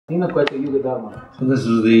So this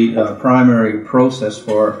is the primary process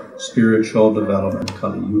for spiritual development in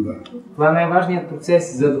Kali Yuga.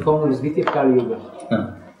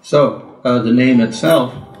 So the name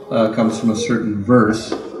itself comes from a certain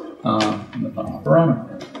verse in the Bhanu Purana.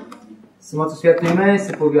 So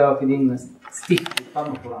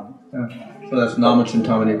that's Nama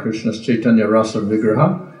Chintamani Krishna's Chaitanya Rasa Vigraha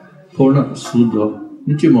Purna Sudho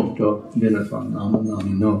Nityamukto Vinatva Nama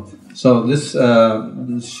Namino. So this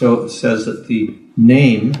show says that the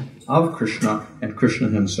name of Krishna and Krishna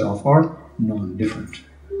himself are non-different.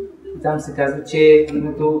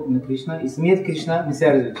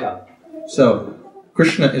 So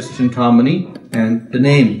Krishna is Chintamani and the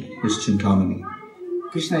name is Chintamani.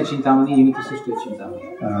 Krishna is Chintamani, името също е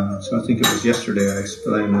Chintamani. So I think it was yesterday I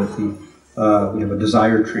explained that we have a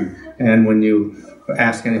desire tree, and when you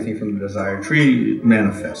ask anything from the desire tree, it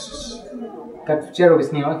manifests. Както вчера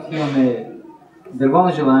обяснявах, имаме дърво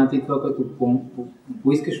на желанието и това, което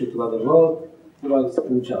поискаш от това дърво, това да се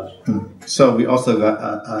получаваш. So we also got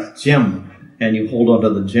a gem, and you hold onto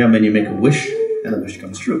the gem and you make a wish, and the wish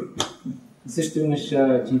comes true. Също имаш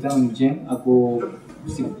Chintamani джем, ако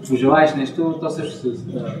си пожелаеш нещо, то също се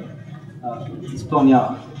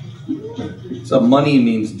изпълнява. So money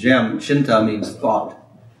means gem, chinta means thought.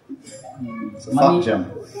 It's a thought gem.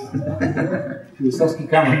 Философски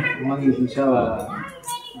камък, money означава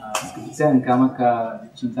скъпоценен камък, а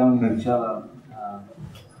Chintamani означава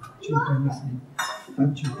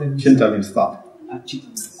Chinta means thought.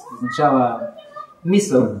 Означава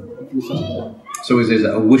мисъл. So it is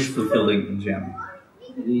a wish-fulfilling gem.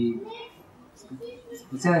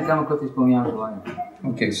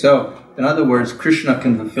 Okay, so in other words, Krishna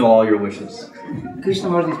can fulfill all your wishes.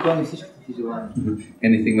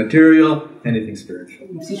 Anything material, anything spiritual.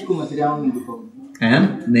 And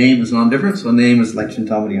name is non-different, so name is like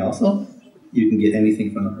Chintamani also. You can get anything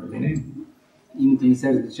from the holy name.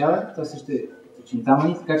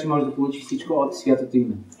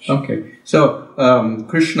 Okay, so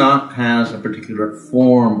Krishna has a particular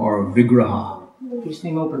form or a vigraha.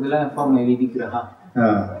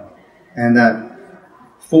 And that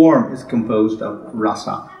form is composed of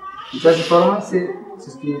rasa.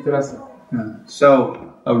 So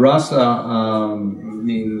a rasa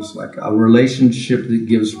means like a relationship that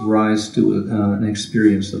gives rise to an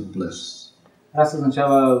experience of bliss. Раса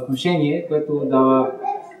означава отношение, което дава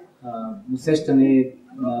усещане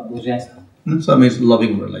на блаженство. So it means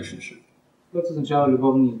loving relationship. Което означава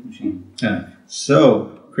любовни отношения. So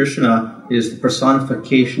Krishna is the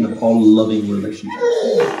personification of all loving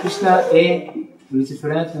relationships. Кришна е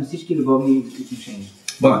олицетворението на всички любовни отношения.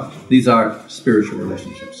 But these are spiritual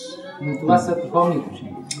relationships. Но това са духовни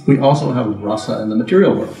отношения. We also have rasa in the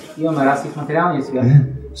material world. Имаме раса в материалния свят.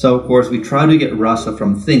 So of course we try to get rasa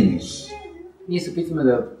from things. Ние се опитваме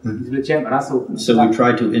да извлечем раса от So we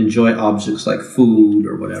try to enjoy objects like food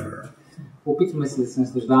or whatever. Опитваме се да се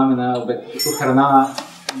наслаждаваме на обекти, като храна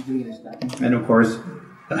и други неща. And of course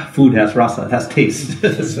food has rasa, it has taste.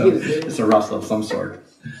 So it's a rasa of some sort.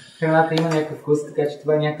 Храната има някакъв вкус, така че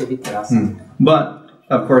това е някакъв вид раса. But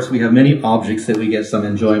of course we have many objects that we get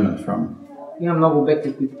some enjoyment from. Има много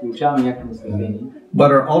обекти, които получаваме някакво наслаждение.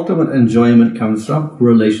 But our ultimate enjoyment comes from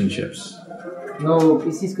relationships. Но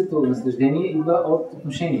истинското наслаждение идва от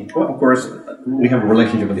отношения. Well, of course, we have a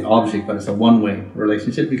relationship with the object, but it's a one-way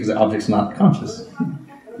relationship because the object's not conscious.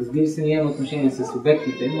 Разбира се, ние имаме отношение с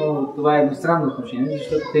обектите, но това е едностранно отношение,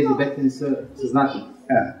 защото тези обекти не са съзнати.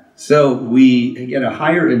 So we get a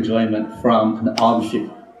higher enjoyment from an object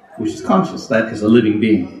which is conscious, that is a living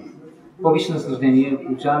being. По-висше наслаждение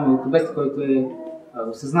получаваме от обект, който е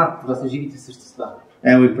осъзнат, това са живите същества.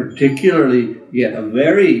 And we particularly get a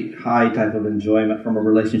very high type of enjoyment from a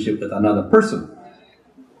relationship with another person.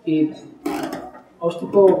 И още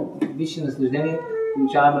по-висше наслаждение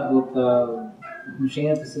получаваме от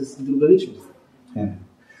отношенията с друга личност.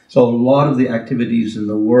 So a lot of the activities in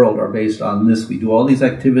the world are based on this. We do all these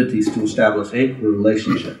activities to establish a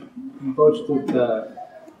relationship. Повечето от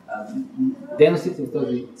дейностите в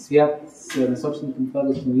този свят са насочени към това да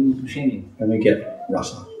установим отношение. And we get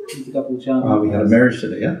rasa. И така получаваме. We had a marriage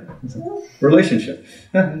today, yeah? Relationship.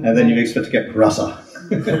 And then you expect to get rasa.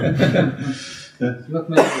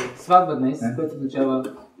 Имахме сватба днес, което означава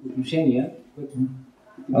отношения.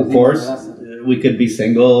 Of course, we could be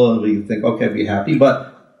single and we think, okay, be happy, but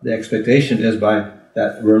the expectation is by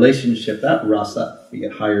that relationship, that rasa, we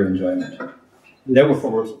get higher enjoyment.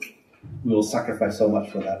 Therefore, we will sacrifice so much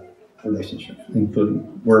for that relationship, including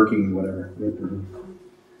working and whatever we have to do.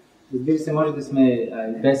 Разбира се, може да сме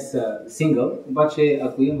без сингъл, обаче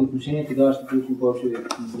ако имаме отношение, тогава ще получим повече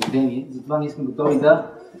наслаждение. Затова ние сме готови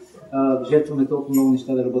да жертваме толкова много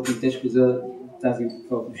неща да работим тежко за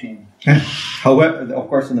това отношение. However, of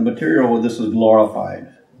course, in the material world, this is glorified.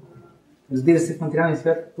 Разбира се, в материалния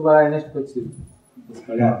свят това е нещо, което се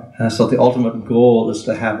възхвалява. So the ultimate goal is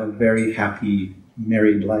to have a very happy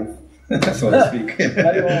married life, so to speak.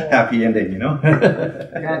 Happy ending, you know?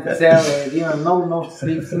 Крайната цел е да има много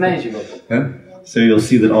щастлив семейен живот. So you'll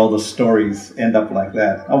see that all the stories end up like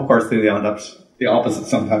that. Of course, they end up the opposite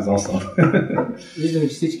sometimes also. Виждаме,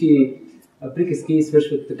 че всички приказки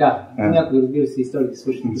свършват така. Някои, разбира се, историите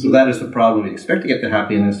свършват така. So that is the problem. We expect to get the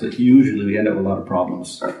happiness, but usually we end up with a lot of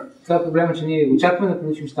problems. Това е проблема, че ние очакваме да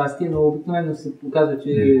получим щастие, но обикновено се показва, че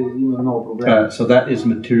има много проблеми. So that is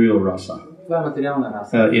material rasa. Това е материална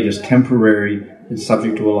раса. It is temporary. It's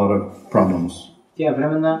subject to a lot of problems. Тя е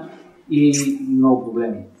временна и много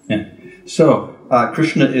проблеми. So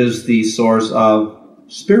Krishna is the source of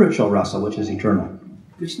spiritual rasa, which is eternal.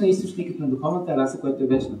 Кришна е източникът на духовната раса, която е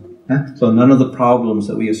вечна. So none of the problems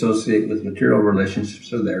that we associate with material relationships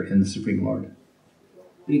are there in the Supreme Lord.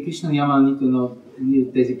 При Кришна няма нито едно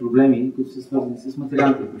от тези проблеми, които са свързани с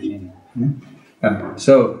материалните отношения.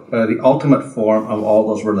 So the ultimate form of all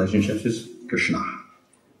those relationships is Krishna.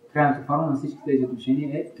 Крайната форма на всички тези отношения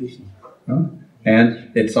е Кришна.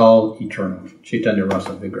 And it's all eternal. Chaitanya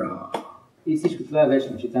Rasa Vigraha. И всичко това е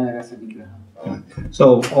вечно. Chaitanya Rasa Vigraha. So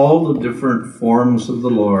all the different forms of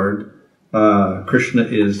the Lord, Krishna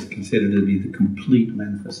is considered to be the complete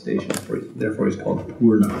manifestation. Therefore, he's called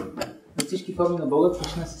Purna. Всички форми на Бога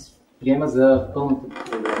Кришна се приема за пълното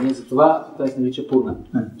проявление. Затова той се нарича Пурна.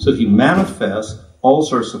 So he manifests all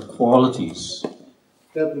sorts of qualities.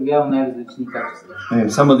 Той проявява най-различни качества. And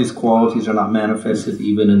some of these qualities are not manifested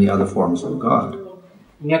even in the other forms of God.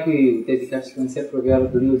 Някои от тези качества не се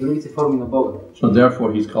проявяват дори от другите форми на Бога. So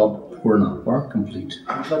therefore he's called Purna, or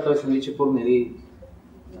complete. Това той се нарича Пурна или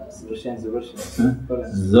съвършен, завършен.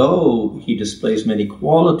 Though he displays many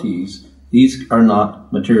qualities, these are not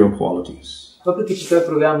material qualities. Въпреки че той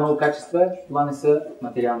проявява много качества, това не са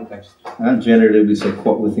материални качества. Generally we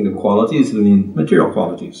think of qualities, we mean material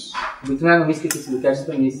qualities. Обикновено мислите си за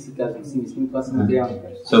качества, ние си мислим, това са материални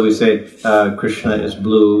качества. So we say Krishna is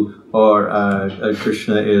blue, or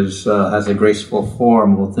Krishna has a graceful form.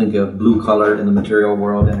 We'll think of blue color in the material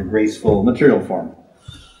world and a graceful material form.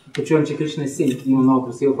 Като чуем, че Кришна е син, има много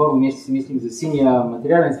красива форма, ние ще си мислим за синия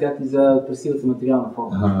материален свят и за красивата материална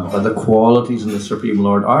форма. But the qualities in the Supreme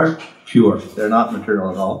Lord are pure. They're not material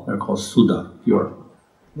at all. They're called Suddha, pure.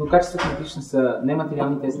 Но качествата на Кришна са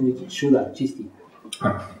нематериални, те се наричат Шуда, чисти.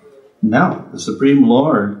 Now, the Supreme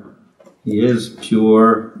Lord, he is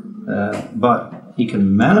pure, but he can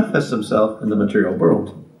manifest himself in the material world.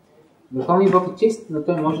 Върховният Бог е чист, но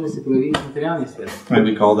той може да се прояви в материалния свят. And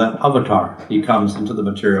we call that avatar. He comes into the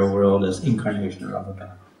material world as incarnation or avatar.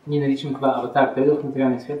 Ние наричаме това аватар. Той идва в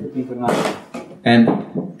материалния свят като инкарнация. And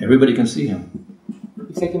everybody can see him.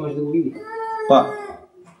 И всеки може да го види. But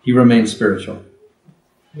he remains spiritual.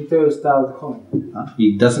 И той остава духовен.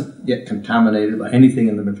 He doesn't get contaminated by anything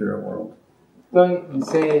in the material world. Той не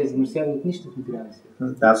се замърсява от нищо в материалния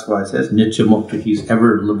свят. That's why it says Nitya Mukta. He's ever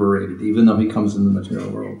liberated, even though he comes in the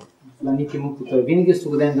material world. Той винаги е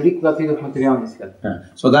освободен, дори когато идва в материалния свят.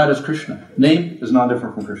 So that is Krishna. Name is not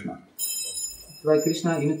different from Krishna. Това е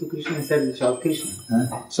Кришна, името Кришна не се различава от Кришна.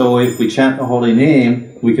 So if we chant the holy name,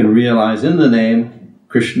 we can realize in the name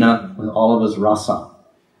Krishna with all of his rasa.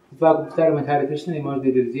 Това ако повтаряме Харе Кришна, ние може да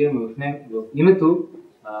реализираме в името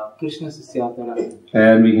Кришна с цялата раса.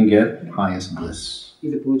 And we can get highest bliss.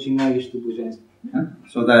 И да получим най-висшето блаженство.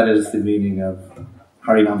 So that is the meaning of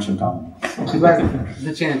Harinam Chintamani. Това е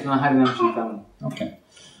значението на Харинам Чинтамани. Okay.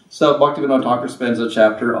 So Bhaktivinoda Thakur spends a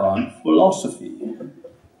chapter on philosophy.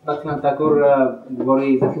 Бхактивинода Такур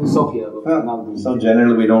говори за философия в една от So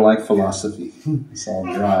generally we don't like philosophy. It's all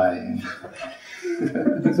dry.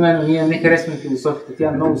 Обикновено ние не харесваме философията, тя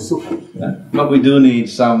е много суха. But we do need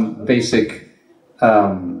some basic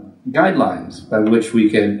guidelines by which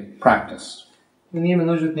we can practice. Но ние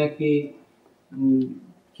имаме нужда от някакви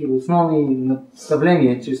основни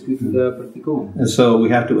наставления, чрез които да практикуваме. And so we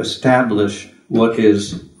have to establish what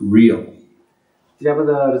is real. Трябва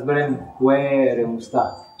да разберем кое е реалността.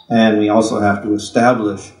 And we also have to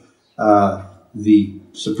establish the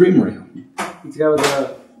supreme real. И трябва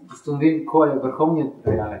да установим кой е върховният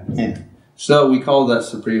реален. So we call that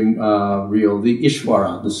supreme real the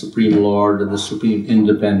Ishvara, the supreme Lord, and the supreme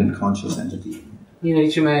independent conscious entity. Ние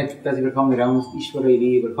наричаме тази върховна реалност Ишвара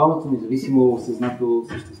или върховното независимо съзнато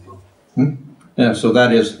същество. Yeah, so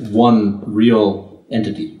that is one real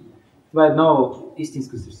entity. Това е едно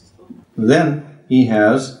истинско същество. Then he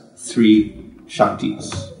has three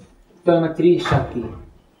Shaktis. Той има три шакти.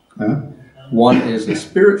 One is the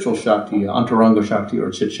spiritual Shakti, Antaranga Shakti or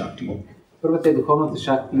Chit Shakti. Първата е духовната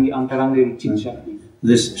шакти, антаранга или чит шакти.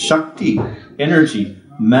 This Shakti energy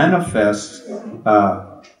manifests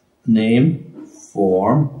name,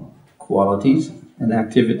 form, qualities, and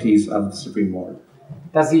activities of the Supreme Lord.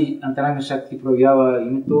 Тази антаранга шакти проявява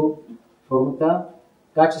името, формата,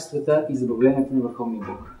 качествата и забавлението на Върховния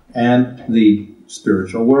Бог. And the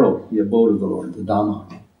spiritual world, the abode of the Lord, the Dhamma.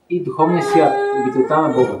 И духовния свят, обителта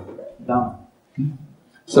на Бога, Дама.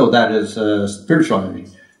 So that is spiritual energy.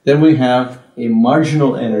 Then we have a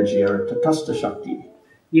marginal energy, or Tatastha Shakti.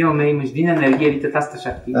 Имаме и междинна енергия или татаста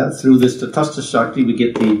шакти. Through this Tatastha Shakti we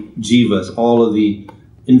get the jivas, all of the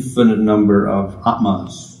infinite number of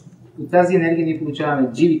atmas. От тази енергия ние получаваме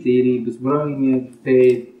дживите или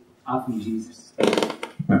безбройните атми живи същества.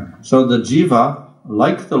 So the jiva,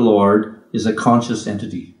 like the Lord, is a conscious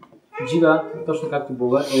entity. Джива, точно както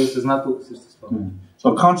Бога, е осъзнато същество.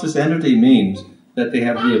 So conscious entity means that they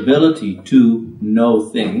have the ability to know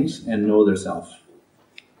things and know their self.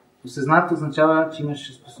 Осъзнато означава, че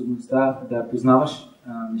имаш способността да познаваш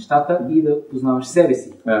нещата и да познаваш себе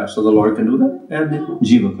си. So the Lord can do that and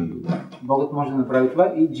jiva can do that. Богът може да направи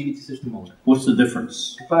това и дживите също могат. What's the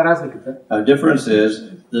difference? Каква е разликата? The difference is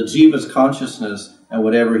the jiva's consciousness and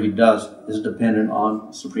whatever he does is dependent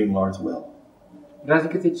on Supreme Lord's will.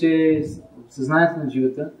 Разликата е, че съзнанието на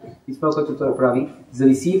дживата и това, което той прави,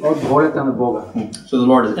 зависи от волята на Бога. So the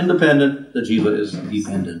Lord is independent, the jiva is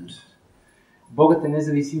dependent. Богът е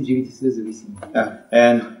независим, живите са зависими.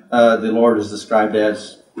 And the Lord is described as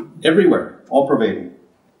everywhere, all-pervading.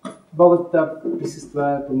 Богът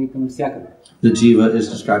присъства прониква навсякъде. The jiva is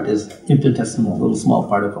described as infinitesimal, little small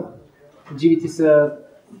particle. Дживите са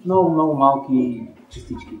много малки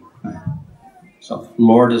частички. So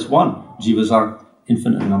Lord is one, jivas are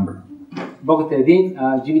infinite number. Богът е един,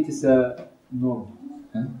 а дживите са много.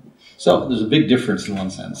 So there's a big difference in one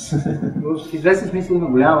sense. В известен смисъл има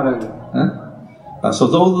голяма разлика. So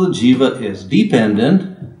though the jiva is dependent,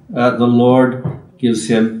 the Lord gives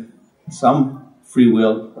him some free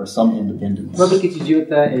will or some independence. Въпреки че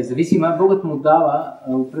дживата е зависима, Богът му дава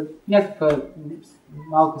някаква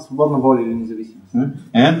малка свободна воля или независимост.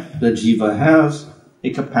 And the jiva has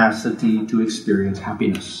a capacity to experience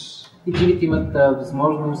happiness. И дживите имат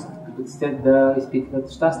възможност, капацитет да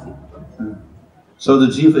изпитват щастие. So the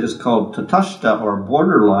jiva is called tatashta or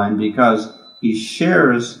borderline because he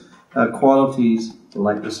shares qualities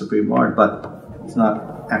like the Supreme Lord, but it's not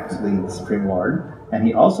actually the Supreme Lord, and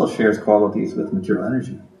he also shares qualities with material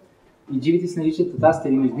energy. И дживите се наричат татаста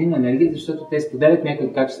или междинна енергия, защото те споделят някои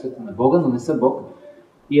от качествата на Бога, но не са Бог.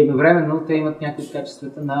 И едновременно те имат някои от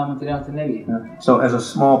качествата на материалната енергия. So as a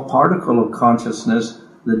small particle of consciousness,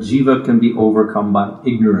 the jiva can be overcome by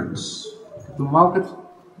ignorance. Като малка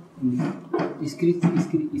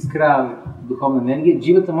искра духовна енергия,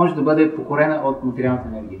 дживата може да бъде покорена от материалната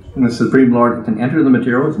енергия. The Supreme Lord can enter the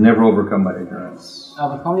material, it's never overcome by ignorance. А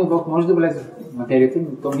Върховният Бог може да влезе в материята,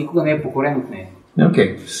 но то никога не е покорен от нея.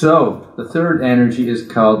 Okay, so the third energy is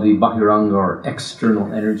called the bahiranga or external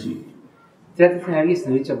energy. Третата енергия се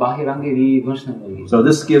нарича бахиранга или външна енергия. So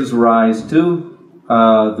this gives rise to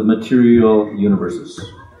the material universes.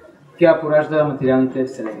 Тя поражда материалните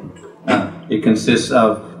вселени. It consists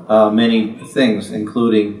of many things,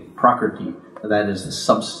 including prakriti, that is the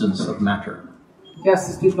substance of matter. Тя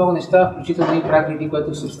се състои от много неща, включително и пракрати,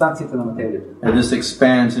 което е субстанцията на материята. And this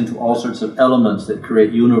expands into all sorts of elements that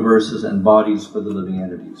create universes and bodies for the living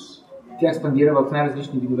entities. Тя експандира в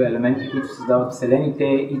най-различни видове елементи, които създават вселените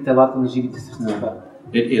и телата на живите същества.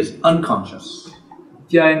 It is unconscious.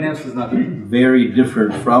 Тя е неосъзната. Very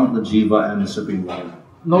different from the jiva and the Supreme Lord.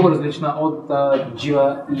 Много различна от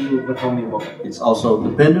джива и от Върховния Бог. It's also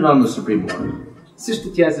dependent on the Supreme Lord. Също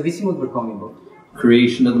тя е зависима от Върховния Бог.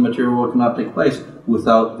 Creation of the material world cannot take place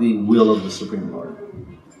without the will of the Supreme Lord.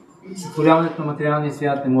 Сътворяването на материалния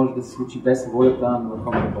свят не може да се случи без волята на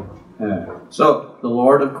Върховния Бог. So the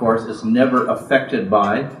Lord, of course, is never affected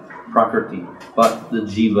by prakriti, but the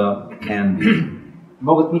jiva can be.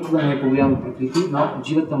 Богът никога не е повлиян от пракрати, но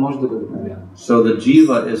дживата може да бъде повлиян. So the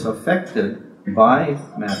jiva is affected by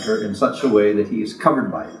matter in such a way that he is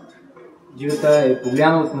covered by it. Дживата е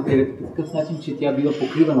повлияна от материята по такъв начин, че тя бива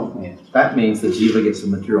покривана от нея. That means the jiva gets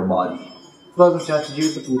a material body. Това означава, че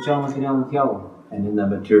дживата получава материално тяло. And in the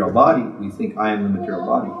material body, we think I am the material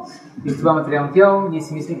body. И в това материално тяло ние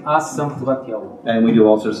си мислим, аз съм това тяло. And we do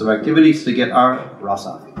all sorts of activities to get our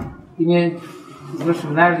rasa. И ние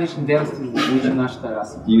извършваме най-различни дейности, за да получим нашата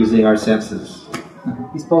раса. Using our senses.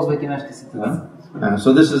 Използвайки нашите сетивици.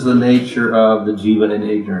 So this is the nature of the jiva in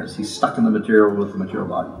ignorance. He's stuck in the material with the material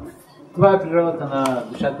body. Това е природата на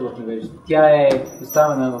душата в невежеството. Тя е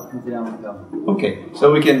поставена в материално тяло. Okay,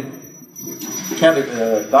 so we can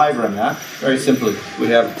diagram that very simply. We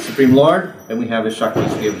have Supreme Lord, and we have His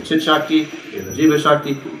Shaktis. We have the Chit Shakti, we have the Jiva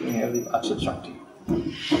Shakti, and we have the Achit Shakti.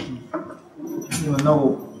 Има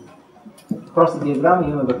много прости диаграми,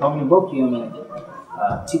 имаме Върховния Бог, имаме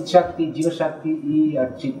Чит Шакти, Джива Шакти и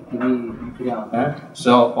Арчит или материалната.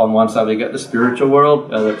 So on one side we got the spiritual world, on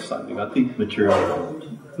the other side we got the material world.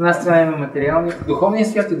 От една страна имаме материалния, духовния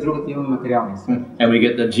свят, и от другата имаме материалния свят. And we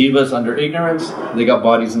get the jivas under ignorance, they got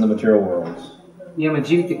bodies in the material world. Имаме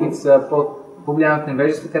дживите, които са по влиянието на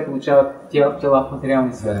невежество, те получават тела в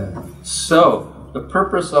материалния свят. So the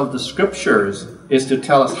purpose of the scriptures is to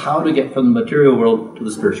tell us how to get from the material world to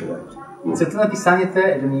the spiritual world. Целта на писанията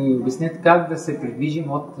е да ни обяснят как да се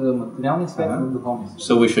придвижим от материалния свят към духовния свят.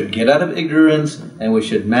 So we should get out of ignorance and we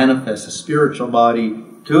should manifest a spiritual body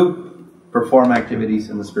to perform activities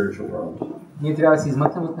in the spiritual world. Ние трябва да се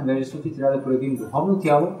измъкнем от невежеството и трябва да проявим духовно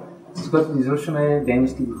тяло, с което да извършваме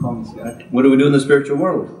дейности в духовния свят. What do we do in the spiritual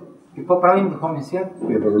world? Какво правим в духовния свят?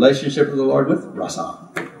 We have a relationship with the Lord with rasa.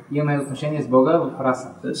 Имаме отношение с Бога в раса.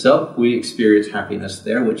 So we experience happiness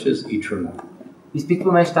there, which is eternal.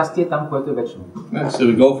 Изпитваме щастие там, което е вечно. So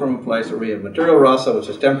we go from a place where we have material rasa, which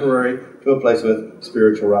is temporary, to a place with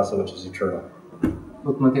spiritual rasa, which is eternal.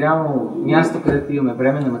 От материално място, където имаме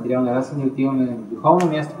временна материална раса, ние отиваме в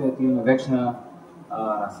духовно място, където имаме вечна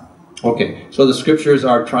раса. Okay, so the scriptures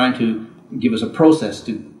are trying to give us a process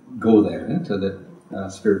to go there, to the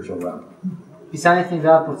spiritual realm. Писанията ни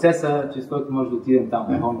дават процеса, чрез който може да отидем там,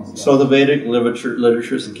 в духовния свят. So the Vedic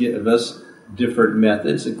literatures give us different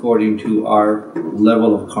methods according to our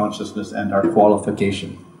level of consciousness and our qualification.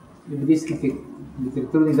 Ведическите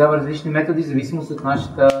литература ни дава различни методи, в зависимост от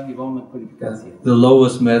нашата ниво на квалификация. The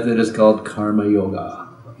lowest method is called karma yoga.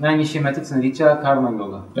 Най-нисшият метод се нарича карма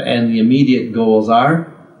йога. And the immediate goals are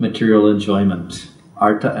material enjoyment,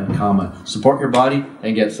 artha and kama. Support your body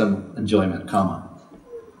and get some enjoyment, kama.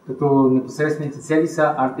 Като непосредствените цели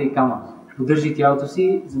са арта и кама. Поддържи тялото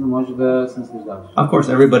си, за да може да се наслаждаваш. Of course,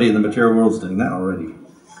 everybody in the material world is doing that already.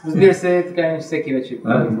 Разбира се, така и всеки вече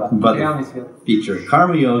прави това. Материалния свят. Feature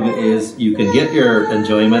karma yoga is you can get your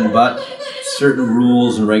enjoyment, but certain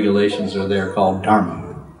rules and regulations are there called dharma.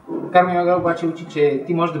 Карма йога обаче учи, че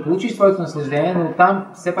ти можеш да получиш твоето наслаждение, но там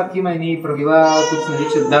все пак има едни правила, които се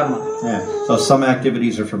наричат дарма. So some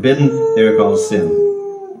activities are forbidden, they are called sin.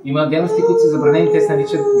 Има дейности, които са забранени, те се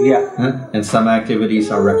наричат грях. And some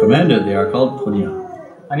activities are recommended, they are called punya.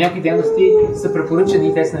 А някои дейности са препоръчани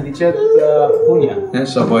и те се наричат пуня. And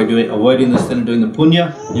so by avoiding the sin and doing the punya,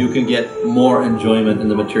 you can get more enjoyment in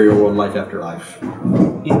the material world life after life.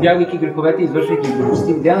 Избягвайки греховете, извършвайки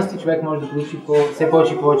благочестиви дейности, човек може да получи все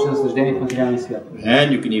повече и повече наслаждение в материалния свят. And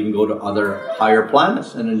you can even go to other higher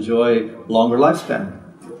planets and enjoy longer lifespan.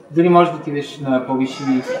 Дори можеш да отидеш на по-висши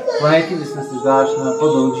планети, да се наслаждаваш на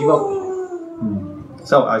по-дълъг живот.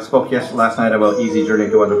 So I spoke last night about easy journey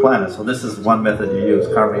to other planets. So this is one method you use,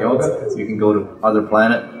 karma yoga. You can go to other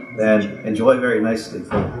planet and enjoy very nicely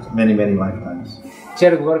for many, many lifetimes.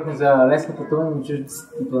 Вчера говорихме за лесно пътуване на чужди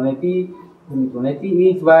планети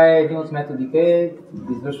и това е един от методите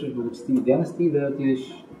да извършваш благочестиви дейности и да отидеш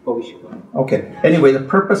по-висши планети. Okay. Anyway, the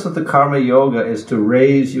purpose of the karma yoga is to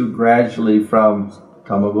raise you gradually from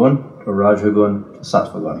tamagun to rajagun to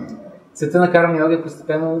sattvagun. Целта на карма йога е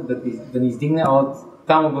постепенно да ни издигне от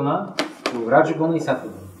тамагуна до раджагуна и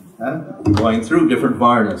сатвагуна. Going through different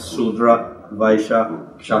varnas, Sudra, Vaishya,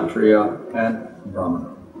 Kshatriya and Brahmana.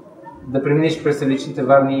 Да преминеш през различните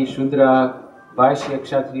варни, Шудра, Vaishya,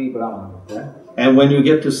 Kshatriya и Brahmana. And when you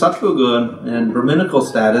get to sattvagun and Brahminical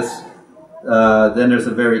status, then there's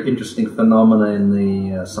a very interesting phenomena in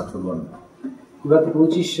the sattvagun. Когато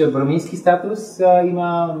получиш брамински статус,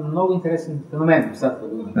 има много интересен феномен в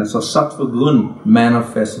сатвагуна. And so sattvagun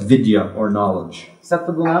manifests vidya or knowledge.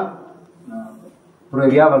 Сатвагуна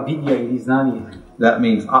проявява видя или знание. That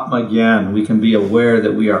means atma gyan. We can be aware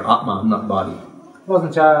that we are atma, not body. Това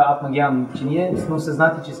означава атма гян, че ние сме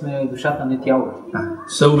осъзнати, че сме душата, не тялото.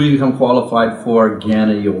 So we become qualified for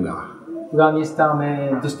jnana yoga. Тогава ние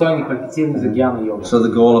ставаме достойни, квалифицирани за гяна йога. So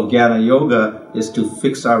the goal of jnana yoga is to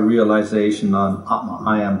fix our realization on atma.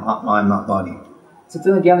 I am atma, I'm not body. Целта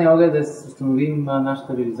на гяна йога е да установим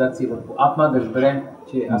нашата реализация върху атма, да разберем,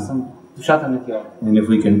 че аз съм душата, не тялото. And if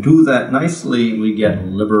we can do that nicely, we get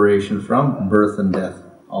liberation from birth and death,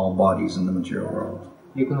 all bodies in the material world.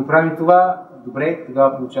 И ако направим това добре,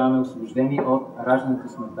 тогава получаваме освобождение от раждането и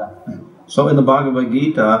смъртта. So in the Bhagavad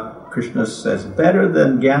Gita, Krishna says, better than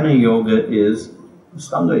jnana yoga is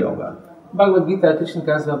Astanga yoga. Бхагавад Гита Кришна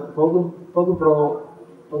казва, по-добро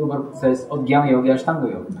по-добър процес от гьяна йога и аштанга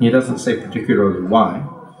йога. He doesn't say particularly why.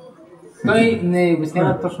 Той не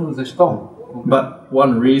обяснява точно защо. But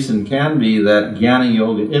one reason can be that Jnana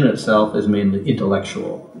Yoga in itself is mainly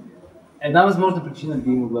intellectual. Една възможна причина би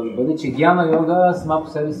могла да бъде, че гьяна йога сама по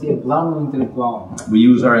себе си е главно интелектуална.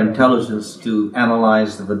 We use our intelligence to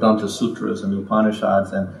analyze the Vedanta Sutras and the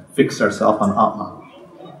Upanishads and fix ourselves on Atma.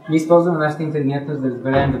 Ние използваме нашата интелигентност да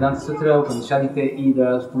разберем Веданта Сутра, Упанишадите и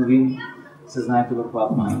да установим съзнанието върху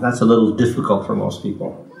Атма. That's a little difficult for most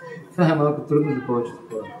people. Това е малко трудно за повечето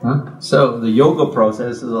хора. So the yoga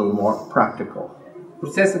process is a little more practical.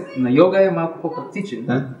 Процесът на йога е малко по-практичен.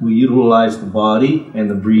 We utilize the body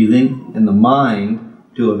and the breathing and the mind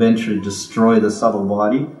to eventually destroy the subtle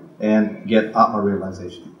body and get Atma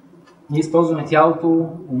realization. Ние използваме тялото,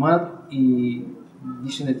 умът и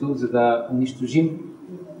дишането, за да унищожим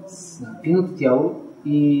финното тяло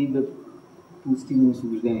и да постигнем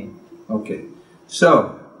освобождение. Okay. So,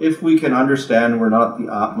 if we can understand we're not the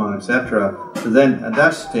Atma, etc., then at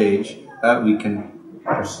that stage we can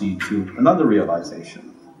proceed to another realization.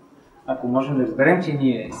 Ако можем да разберем, че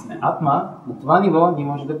ние сме Атма, на това ниво ние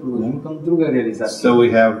можем да продължим към друга реализация. So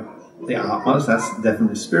we have the Atmas, that's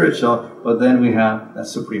definitely spiritual, but then we have that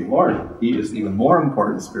Supreme Lord. He is even more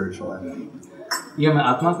important spiritual entity. Имаме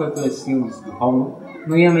Атма, който е силно духовно,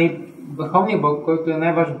 но имаме и Върховния Бог, който е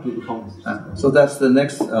най-важното духовно същество. So that's the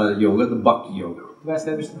next yoga, the Bhakti yoga. Това е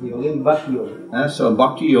следващата йога, или Бхакти йога. So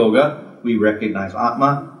Bhakti yoga, we recognize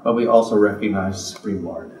Atma, but we also recognize Supreme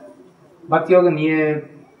Lord. Бхакти йога ние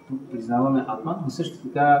признаваме Атма, но също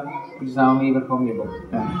така признаваме и Върховния Бог.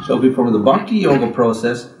 So before the Bhakti yoga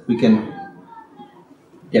process, we can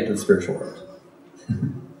get to the spiritual world.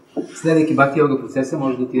 Следвайки Бхакти йога процеса,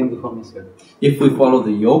 може да отидем в духовния свят. If we follow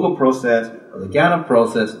the yoga process or the jnana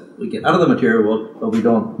process, we get out of the material world, but we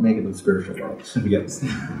don't make it to the spiritual world. We get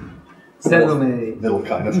Следваме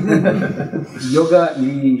йога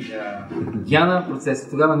или джняна процеса,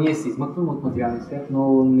 тогава ние се измъкваме от материалния свят,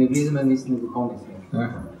 но не влизаме наистина в духовния свят.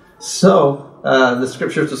 So, the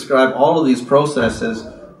scriptures describe all of these processes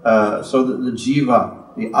so that the jiva,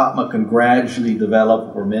 the Atma, can gradually develop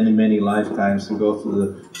for many, many lifetimes to go through the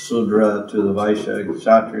Sudra, to the Vaishya,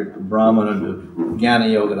 Kshatriya, to Brahmana, to Jnana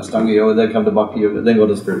Yoga, Ashtanga Yoga, then come to Bhakti Yoga, then go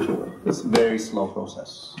to the spiritual world. It's a very slow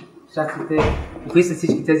process. Шастрите описват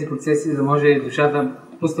всички тези процеси, за да може душата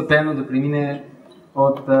постепенно да премине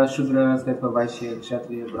от Шудра, след това Вайшия,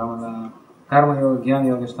 Кшатрия, Брамана, Карма йога, Гьяна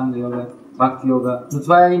йога, Аштанга йога, Бхакти йога. Но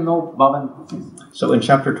това е един много бавен процес. So in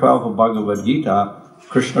chapter 12 of Bhagavad Gita,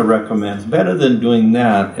 Krishna recommends better than doing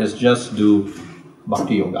that is just do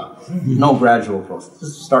Bhakti yoga. No gradual process.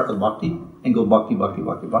 Just start with Bhakti and go Bhakti, Bhakti,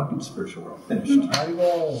 Bhakti, Bhakti to spiritual world. Finished.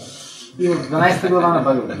 И от 12 глава на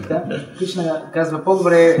Бхагавад Гита, Кришна казва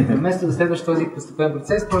по-добре, вместо да следваш този постепен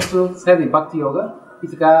процес, просто следвай Бхакти йога и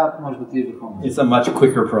така може да отидеш духовно. It's a much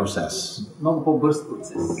quicker process. Много по-бърз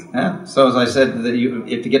процес. So as I said,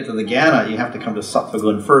 if to get to the Jnana, you have to come to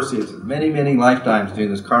Sattva-gun first. It's many, many lifetimes doing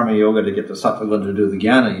this karma yoga to get to Sattva-gun to do the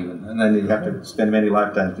Jnana even. And then you have to spend many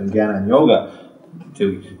lifetimes doing Jnana and yoga to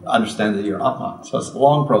understand that you're Atma. So it's a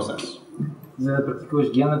long process. За да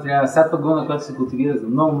практикуваш гьяна, трябва сатва гуна, която се култивира за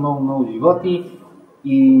много животи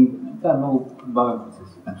и това е много бавен процес.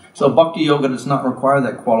 So Bhakti yoga does not require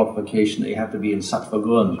that qualification that you have to be in Sattva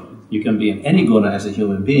gun. You can be in any guna as a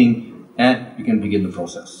human being and you can begin the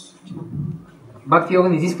process. Бхакти йога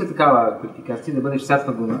не изисква такава квалификация да бъдеш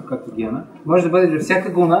сатва гуна, както гьяна. Може да бъдеш във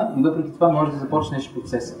всяка гуна и въпреки това можеш да започнеш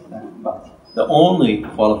процеса на бхакти. The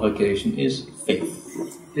only qualification is faith.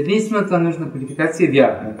 Единствената нужна квалификация е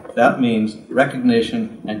вяра. That means recognition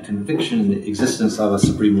and conviction in the existence of a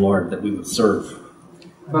Supreme Lord that we would serve.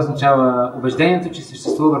 Това означава убеждението, че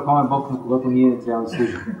съществува върховен Бог, на когото ние трябва да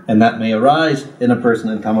служим. And that may arise in a person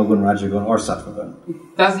in Tamagun, Rajagun or Sattvagun.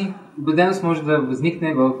 Тази убеденост може да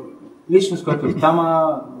възникне в личност, която е в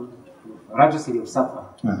Тама, Раджас или в Сатва.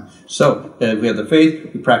 So, we have the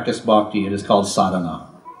faith, we practice bhakti, it is called sadhana.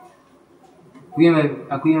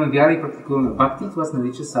 Ако имаме вяра и практикуваме бхакти, това се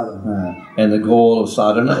нарича садана. And the goal of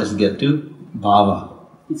sadhana is to get to bhava.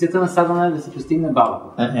 И целта на садана е да се постигне бава.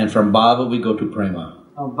 And from bhava we go to prema.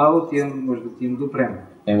 А от бава може да отидем до према.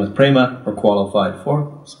 And with prema we're qualified for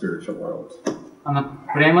spiritual world. А на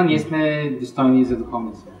према ние сме достойни за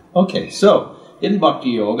духовния свят. Okay, so in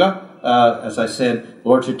Bhakti Yoga, as I said,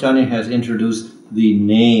 Lord Chaitanya has introduced the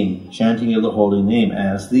name, chanting of the holy name,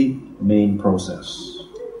 as the main process.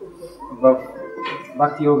 В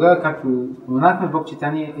Бхакти йога, както споменахме, Бог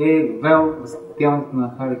Чайтания е ввел възпяването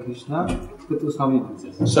на Харе Кришна като основния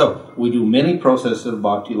процес. So, we do many processes of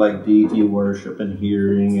bhakti like deity worship and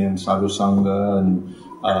hearing and sadhu sangha and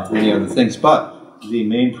many other things, but the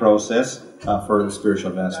main process for the spiritual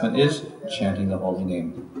advancement is chanting the holy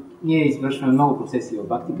name. Ние извършваме много процеси в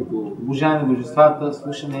бхакти, като обожаване божествата,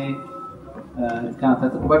 слушане и така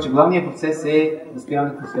нататък. Обаче главният процес е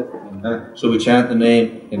възпяването на светото име. So we chant the name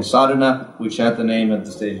in sadhana, we chant the name at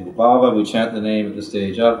the stage of bhava, we chant the name at the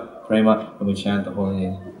stage of prema, and we chant the holy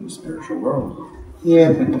name in the spiritual world.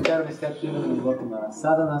 Ние повтаряме светото име на нивото на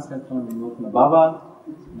садана, след това на нивото на бава,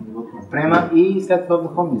 на нивото на према и след това в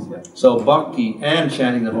духовния свят. So bhakti and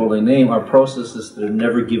chanting the holy name are processes that are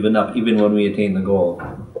never given up, even when we attain the goal.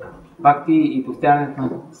 Бхакти и повтарянето на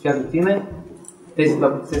святото име, тези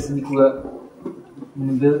два процеса никога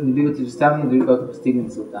не биват изоставени, дори когато постигнем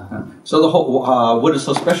целта. So what is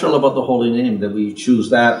so special about the holy name that we choose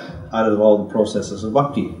that out of all the processes of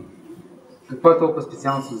bhakti? Какво е толкова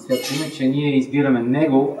специално за святото име, че ние избираме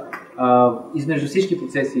него измежду всички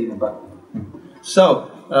процеси на бхакти? So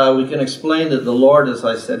we can explain that the Lord, as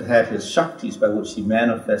I said, had his shaktis by which he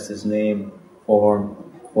manifests his name, form,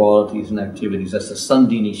 qualities and activities. That's the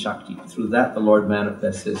Sandini Shakti. Through that the Lord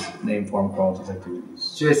manifests his name, form, qualities, activities.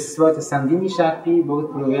 Чрез своите Сандини Шакти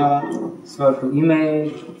Богът проявява своето име,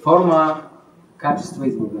 форма, качество и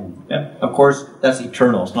изявление. Yeah, of course, that's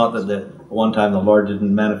eternal. It's not that the one time the Lord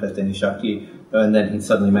didn't manifest any Shakti and then he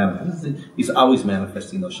suddenly manifested. He's always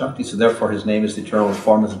manifesting those Shaktis, so therefore his name is eternal, his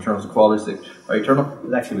form is eternal, his qualities are eternal,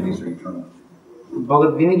 his activities are eternal.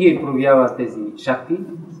 Богът винаги проявява тези Шакти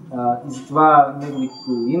и затова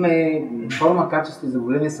неговото име, форма, качество и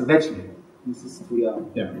изявление са вечни. Не се сътворяват.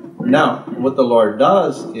 Yeah. Now, what the Lord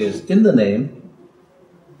does is, in the name,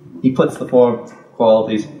 he puts the form,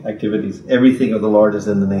 qualities, activities. Everything of the Lord is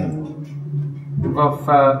in the name. В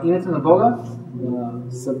името на Бога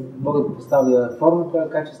Богът поставя формата,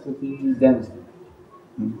 качеството и дейността.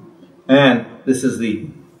 And this is the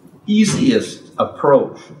easiest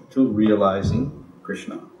approach to realizing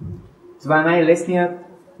Krishna. Това е най-лесният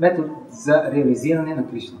метод за реализиране на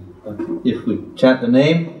Кришна. If we chant the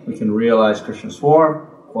name, we can realize Krishna's form,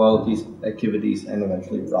 qualities, activities, and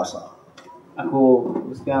eventually rasa. Ако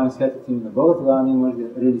успяваме светото име на Бога, тогава ние можем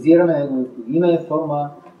да реализираме неговото име, форма,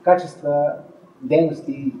 качества,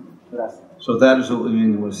 дейности и раса. So that is what we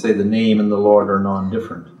mean when we say the name and the Lord are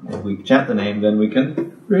non-different. If we chant the name, then we can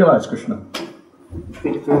realize Krishna.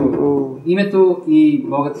 Тъй като името и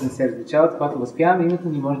Богът не се различават, когато възпяваме името,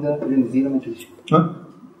 ние може да реализираме Кришна.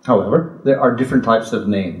 However, there are different types of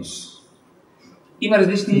names. Има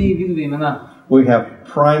различни видове имена. We have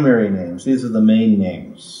primary names. These are the main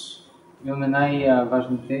names. Имаме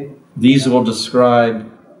най-важните. These will describe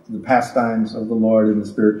the pastimes of the Lord in the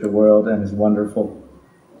spiritual world and his wonderful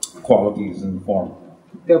qualities and form.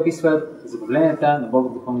 Те описват забавленията на Бога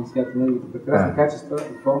в духовния свят, неговите прекрасни качества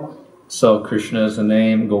и форма. So Krishna is a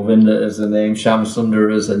name, Govinda is a name, Shamsundar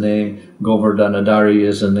is a name, Govardhanadari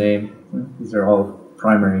is a name. These are all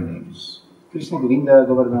primary names. Кришна, Говинда,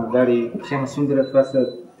 Govardhanadari, Шама Сундара, това са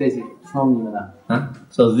тези основни имена.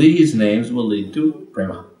 So these names will lead to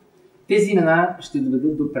prema. Тези имена ще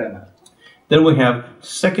доведат до према. Then we have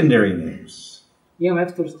secondary names. Имаме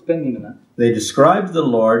второстепенни имена. They describe the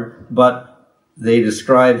Lord, but they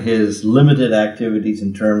describe his limited activities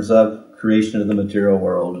in terms of creation of the material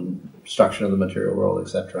world and destruction of the material world,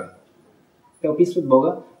 etc. Те описват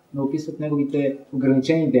Бога, но описват неговите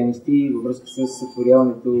ограничени дейности във връзка с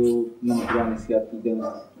сътворяването на материалния свят и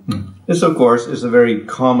дейностите. This, of course, is a very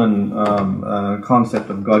common concept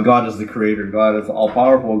of God. God is the creator, God is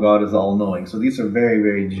all-powerful, God is all-knowing. So these are very,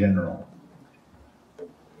 very general.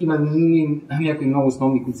 Има някои много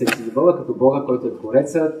основни концепции за Бога, като Бога, който е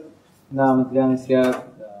творецът на материалния свят.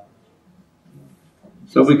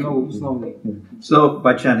 So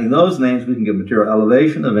by chanting those names, we can get material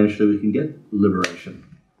elevation. Eventually, we can get liberation.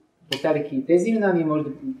 Повтаряйки тези имена, ние можем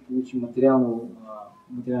да получим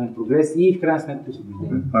материален прогрес и в крайна сметка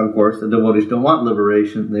освобождение. Of course, the devotees don't want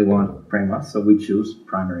liberation; they want prema. So we choose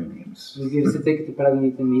primary names. Разбира се, тъй като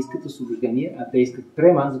правилните не искат освобождение, а те искат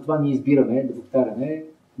према, затова ние избираме да повтаряме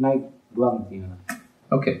най-главните имена.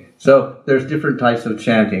 Okay, so there's different types of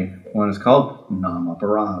chanting. One is called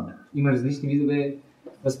namaparad. Има различни видове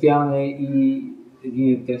възпяване и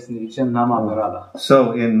един от тях се нарича намапарада.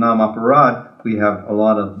 So in namaparad, we have a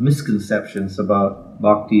lot of misconceptions about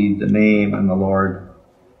bhakti, the name, and the Lord.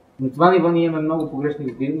 На това ниво ние имаме много погрешни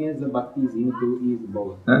разбирания за бхакти, за името и за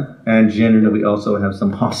Бога. And generally we also have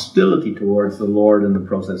some hostility towards the Lord in the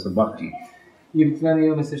process of bhakti. И обикновено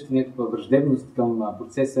имаме също някаква враждебност към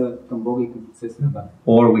процеса, към Бога и към процеса на бхакти.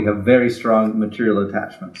 Or we have very strong material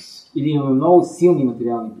attachments. Или имаме много силни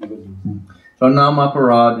материални привързаности. So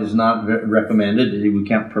namaparad is not recommended. We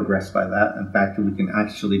can't progress by that. In fact, we can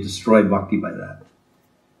actually destroy bhakti by that.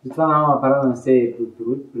 Затова намапарада не се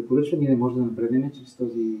препоръчва, ние не можем да напреднем чрез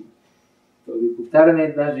този Този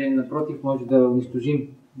повтаряне даже напротив може да унищожим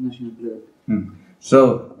нашия напредък.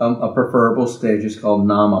 So a preferable stage is called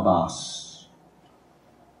namabas.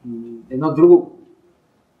 Едно друго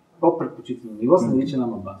по-предпочитано ниво се нарича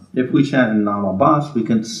намабас. If we chant in namabas, we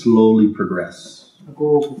can slowly progress.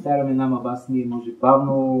 Ако повтаряме намабас, ние може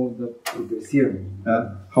бавно да прогресираме.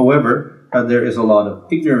 However, there is a lot of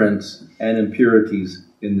ignorance and impurities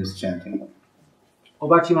in this chanting.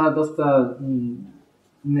 Обаче има доста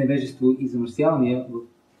невежество и замърсявания в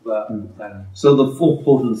това повтаряне. So the full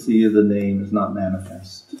potency of the name is not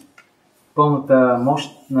manifest. Пълната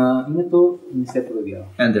мощ на името не се проявява.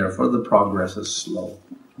 And therefore the progress is slow.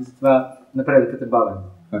 И затова напредъкът е бавен.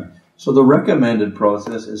 So the recommended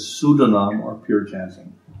process is Sudanam or pure chanting.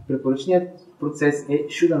 Препоръчният процес е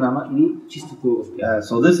шуданама или чистото възпяване.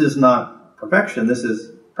 So this is not perfection, this is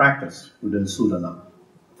practice within Sudanam.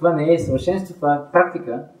 Това не е съвършенство, това е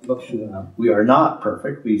практика в шуданам. We are not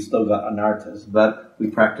perfect, we still got anarthas, but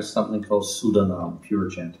we practice something called Sudanam, pure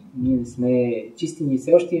chanting. Ние не сме чисти, ние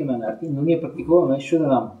все още имаме анарти, но ние практикуваме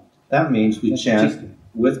шуданам. That means we chant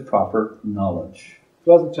with proper knowledge.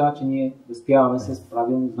 Това означава, че ние възпяваме с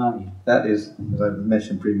правилно знание. That is, as I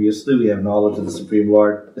mentioned previously, we have knowledge of the Supreme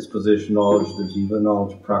Lord, His position, knowledge of the Jiva,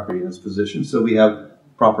 knowledge of Prakriti and His position, so we have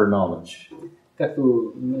proper knowledge.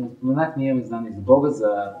 Както споменах, ние имаме знание за Бога, за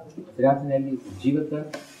материалните енергии, за дживата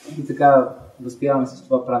и така възпяваме с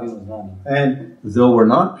това правилно знание. And though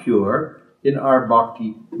we're not pure, in our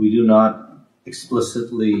bhakti we do not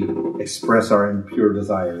explicitly express our impure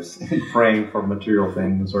desires in praying for material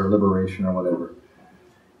things or liberation or whatever.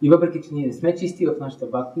 И въпреки, че ние не сме чисти в нашата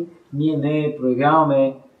бхакти, ние не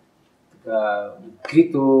проявяваме така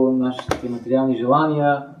открито нашите материални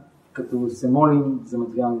желания, като се молим за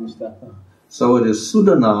материални неща. So it is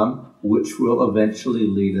Sudanam which will eventually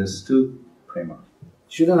lead us to prema.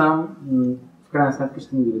 Шуданам в крайна сметка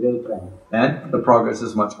ще ни доведе до према. And the progress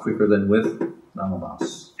is much quicker than with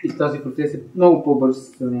namabas. И този процес е много по-бърз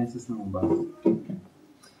в сравнение с намабас.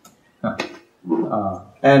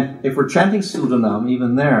 And if we're chanting Sudanam, even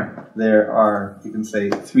there are, you can say,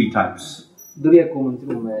 3 types. Дори ако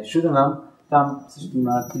мантруваме шуданам, там също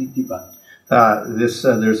има 3 типа.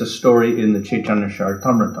 There's a story in the Chaitanya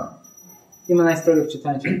Charitamrita. Има една история в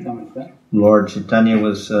Chaitanya Charitamrita. Lord Chaitanya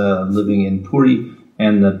was living in Puri,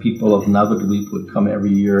 and the people of Navadvip would come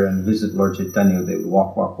every year and visit Lord Chaitanya. They would walk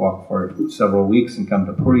for several weeks and come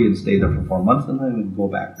to Puri and stay there for 4 months, and then would go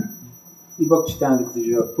back. И Бог Чайтания, докато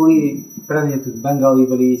живея в Пури, преданието от Бенгал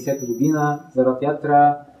идвали всяка година за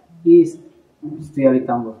Ратятра и стояли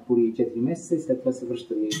там в Пури 4 месеца и след това се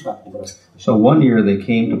връщали пак обратно. So one year they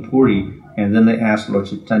came to Puri and then they asked Lord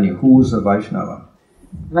Chaitanya, who was a Vaishnava?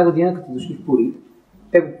 Една година, като дошли в Пури,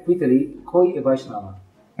 те го попитали кой е Вайшнава.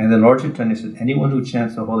 And then Lord Chaitanya said, anyone who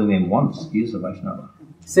chants the holy name once, he is a Vaishnava.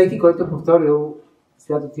 Всеки, който е повторил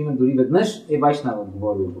святото име дори веднъж, е Вайшнава,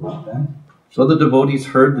 говорил Бог. So the devotees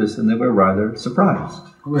heard this and they were rather surprised.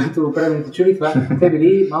 Когато преданите чули това, те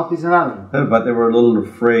били малко изненадани. But they were a little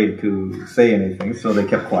afraid to say anything, so they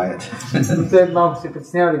kept quiet. Но те малко се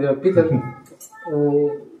притеснявали да питат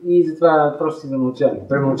и затова просто си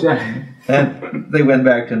премълчали. And they went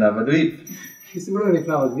back to Navadvip. И се върнали в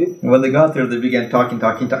Навадвип. When they got there, they began talking.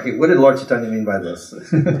 What did Lord Chaitanya mean by this?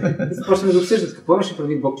 И започнали да обсъждат какво имаше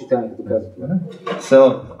предвид Бог Чайтания, като каза това.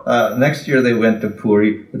 So next year they went to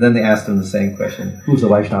Puri, but then they asked him the same question: who's a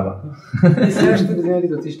Vaishnava? И следващата година,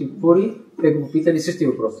 като отишли в Пури, те го попитали същия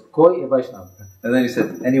въпрос: кой е Вайшнава? And then he said,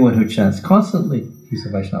 anyone who chants constantly, he's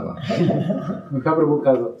a Vaishnava. Махапрабху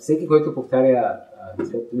казва: всеки, който повтаря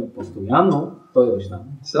святото име постоянно, той е Вайшнава.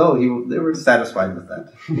 So they were satisfied with that.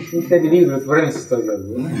 И те били удовлетворени с този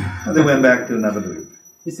отговор. They went back to Navadvip.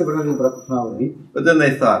 И се върнали обратно в Навадвип. But then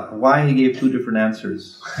they thought, why he gave 2 different answers?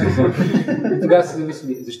 И тогава се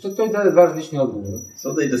замислили, защо той даде 2 различни отговора?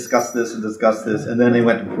 So they discussed this, and then they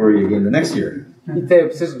went to Puri again the next year. И те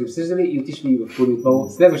обсъждали и отишли в Пури отново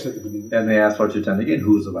следващата година. And they asked Lord Chaitanya again,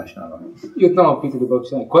 who's a Vaishnava? И отново питали Бог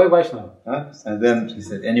Чайтания: кой е Вайшнава? And then he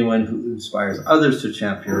said, anyone who inspires others to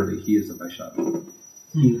chant purely, he is a Vaishnava.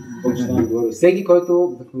 И Бог Чайтания говори: всеки, който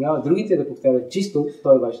вдъхновява другите да повтарят чисто,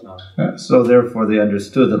 той е Вайшнава. So therefore they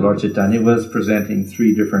understood that Lord Chaitanya was presenting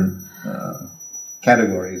 3 different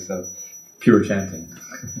categories of pure chanting.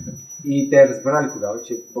 И те разбрали тогава,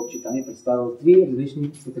 че Бог Чайтания представил 3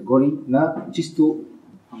 различни категории на чисто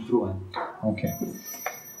мантруване. Okay.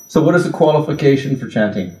 So what is the qualification for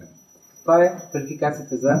chanting? Това е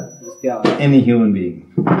квалификацията за възпяване. Any human being.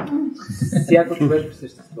 Всяко човешко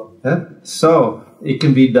същество. So it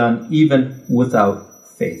can be done even without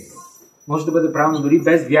faith. Може да бъде правилно дори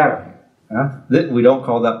без вяра. We don't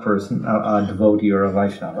call that person a devotee or a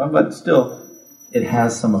Vaishnava, but still it has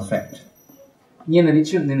some effect. Ние не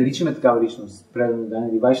наричаме такава личност преданен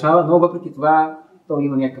или Вайшнава, но въпреки това то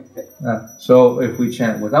има някакъв ефект. So if we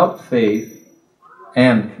chant without faith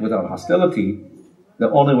and without hostility, the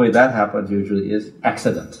only way that happens usually is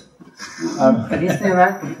accident.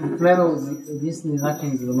 Единственият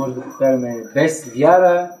начин, за да може да повтаряме без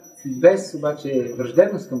вяра и без обаче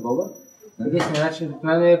враждебност към Бога, единственият начин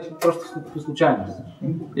обикновено е просто по случайност.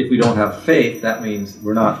 If we don't have faith, that means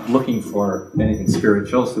we're not looking for anything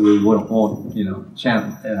spiritual, so we won't, chant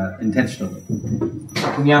intentionally.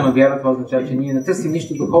 Ако няма вяра, това означава, че ние не търсим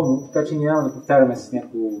нищо духовно, така че ние няма да повтаряме с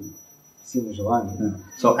някакво силно желание.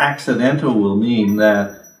 So accidental will mean that,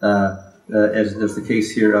 as the case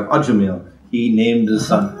here of Ajamil, he named his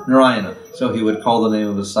son Narayana. So he would call the name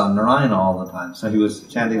of his son Narayana all the time. So he was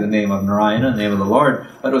chanting the name of Narayana, the name of the Lord,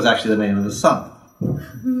 but it was actually the name of his son.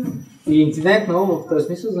 И инцидентно в този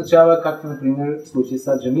смисъл означава, както например в случая с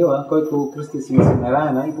Аджамила, който кръстил си на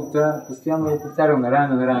Нараяна и постоянно е повтарял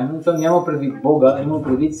Нараяна, но той няма предвид Бога, а имал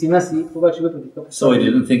предвид сина си, обаче въпреки това. So he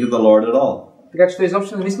didn't think of the Lord at all. Така че той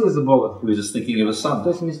изобщо не мислил за Бога. He was just thinking of his son.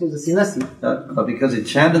 Той си мислил за сина си. But because he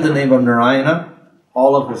chanted the name of Narayana,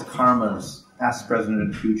 all of his karmas, past, present,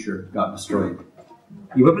 and future, got destroyed.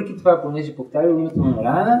 И въпреки това, понеже повтарял името на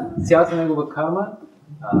Нараяна, цялата негова карма,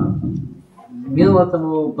 миналата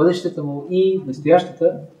му, бъдещата му и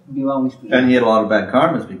настоящата била унищожена. And he had a lot of bad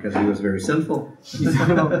karmas because he was very sinful.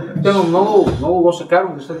 Той има много лоша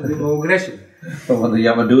карма, защото бил много грешен. But when the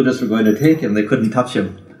Yamadutas were going to take him, they couldn't touch him.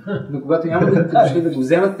 Но когато Ямадутите дошли да го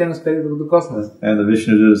вземат, те не успели да го докоснат. And the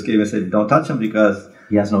Vishnudutas came and said, "Don't touch him because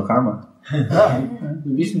he has no karma."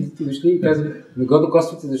 И Вишнудите дошли и казали, не го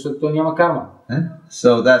докосвате, защото той няма карма.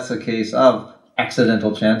 So that's a case of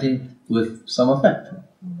accidental chanting with some effect.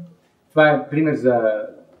 Това е пример за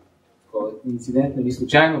инцидент или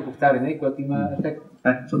случайно повтаряне, което има ефект.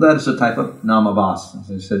 So that is a type of namabas. As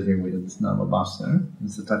I said here, we have this namabas there.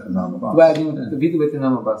 It's a type of namabas. Това е един от видовете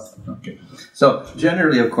намабас. Okay. So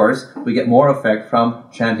generally, of course, we get more effect from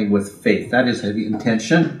chanting with faith. That is the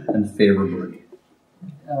intention and favorability.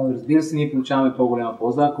 Разбира се, ние получаваме по-голяма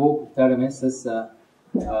полза, ако повтаряме с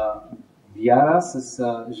вяра, с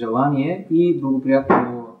желание и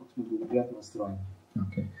благоприятно настроение.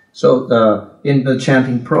 Okay. So in the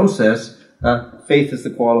chanting process, faith is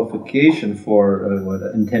the qualification for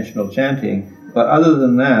intentional chanting, but other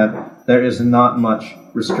than that, there is not much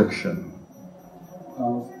restriction.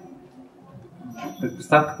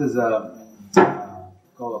 Предпоставката за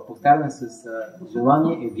повтаряне с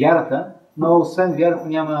желание е вярата, но освен вярата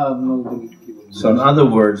няма много други такива. So in other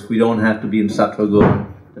words, we don't have to be in Sattva Gun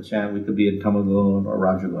to chant. We could be in Tama Gun or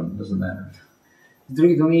Raja Gun. It doesn't matter. С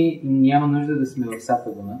други думи, няма нужда да сме в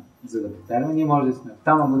Сатвагуна, за да повтаряме. Ние може да сме в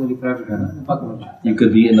Тамагуна или в Раджагуна, но пак може. You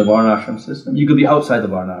could be in the Varnashram system. You could be outside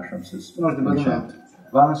the Varnashram system. Може да бъдем в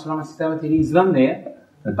Varnashram системата или извън нея,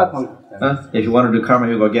 но пак може да повтаряме. If you want to do Karma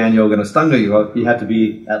Yoga, Gyan Yoga, and Astanga Yoga, you have to be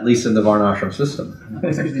at least in the Varnashram system.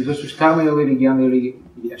 Искаш да извършваш Карма йога или Гьяна или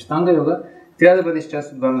Аштанга йога, трябва да бъдеш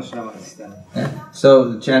част от Varnashramата система. So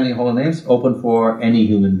the chanting holy names open for any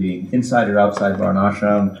human being, inside or outside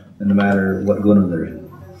Varnashram, and no matter what guna they're in.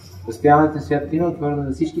 Възприемането на святата е отворено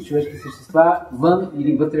за всички човешки същества, вън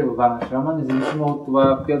или вътре във Varnashrama, независимо от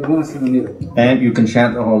това, в която гуна се намират. And you can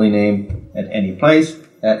chant the holy name at any place,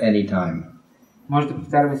 at any time. Може да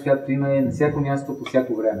повтаряме святото име на всяко място, по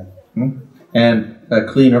всяко време. And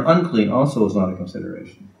clean or unclean also is not a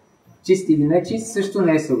consideration. Чист или не чист също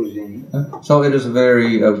не е съображение. So it is a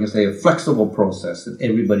very, we can say, a flexible process that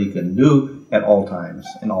everybody can do at all times,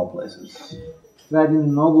 in all places. Това е един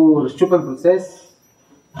много разчупен процес,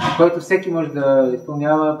 който всеки може да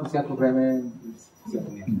изпълнява по всяко време.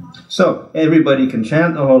 So everybody can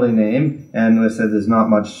chant the holy name, and I said there's not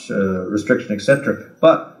much restriction, etc.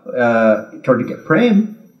 But to get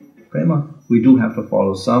prema, we do have to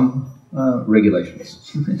follow some regulations.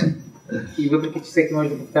 И въпреки че всеки може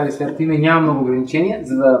да повтаря святото име, няма много ограничения.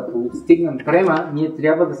 За да постигнем према, ние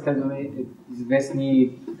трябва да следваме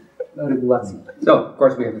известни регулации. So, of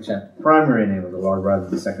course, we have to chant primary name of the Lord rather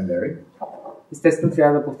than secondary. Естествено,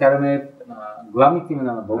 трябва да повтаряме главните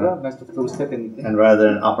имена на Бога, вместо второстепенните. And rather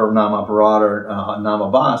than upper nama parad or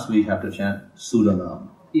nama bas, we have to chant Sudanam.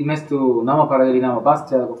 И вместо нама парад или нама бас,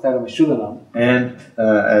 трябва да повтаряме Шуданам. And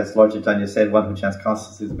as Lord Chaitanya said, one who chants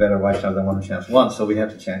constantly is a better Vaishnava than one who chants once, so we have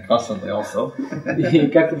to chant constantly also.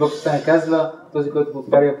 И както Бог Chaitanya казва, този, който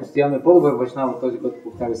повтаря постоянно е по-добър Вайшнава от този, който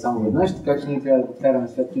повтаря само веднъж, така че ние трябва да повтаряме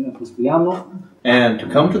святото име постоянно. And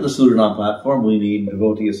to come to the Sudanam platform, we need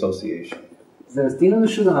devotee association. За да стигнем до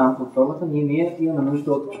Шуданам платформата, ние имаме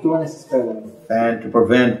нужда от общуване с преданите. And to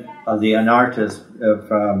prevent the anarthas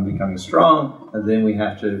from becoming strong, then we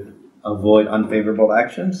have to avoid unfavorable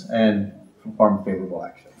actions and perform favorable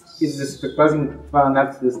actions. И за да се предпазим това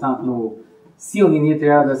нарците да станат много силни, ние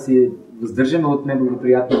трябва да се въздържаме от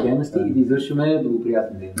неблагоприятни дейности и да извършваме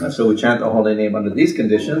благоприятни дейности. So we chant the holy name under these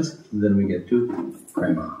conditions, and then we get to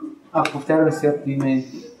prema. Ако повтаряме святото име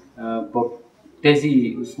под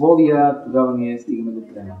тези условия, тогава ние стигаме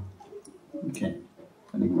до према. Okay.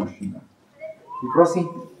 Any question? Въпроси?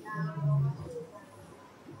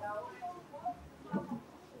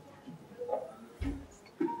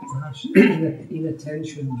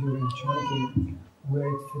 Inattention during chanting, where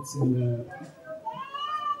it fits in the,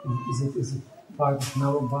 is it part of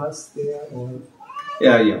Navabhas there or?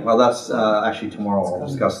 Yeah. Well, that's actually tomorrow. I'll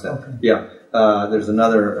discuss that. Okay. Yeah. There's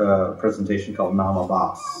another presentation called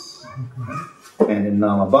Namabhas. Okay. And in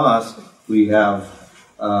Namabhas, we have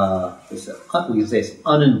we say it's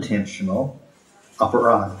unintentional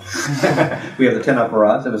aparad. We have the 10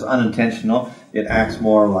 aparads. If it's unintentional, it acts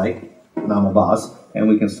more like Namabhas, and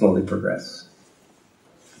we can slowly progress.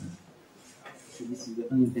 So this is the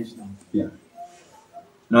unintentional. Yeah.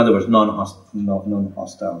 In other words,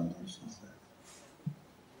 non-hostile intentions.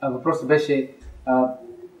 Въпросът беше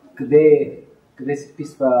къде се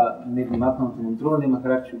вписва невнимателното мантруване.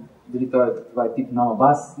 Махарадж, дали това е тип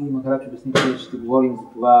Намабас, и Махарадж обясни, че ще говорим за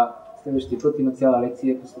това следващия път. Има цяла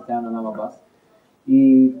лекция посветена на Намабас.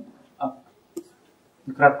 И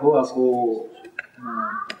накратко, ако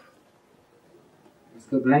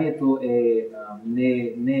оскърблението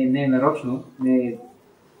не е нарочно, не е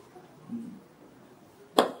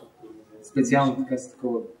специално така с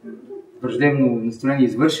такова враждебно настроение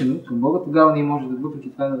извършено към Бога, тогава ние може да,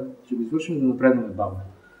 въпреки това, че го извършим, да напредваме бавно.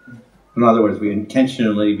 In other words, we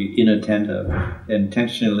intentionally be inattentive.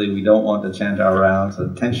 Intentionally, we don't want to chant our rounds.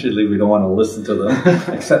 Intentionally, we don't want to listen to them,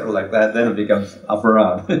 etc. like that. Then it becomes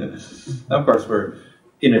aparad. Of course, we're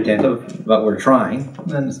inattentive, but we're trying.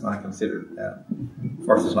 Then it's not considered. Of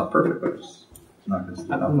course, it's not perfect, but it's not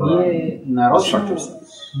considered aparad.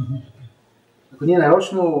 Ако ние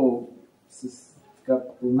нарочно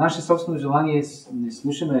по наше собствено желание не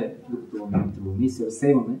слушаме, докато ние се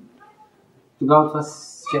разсейваме, тогава това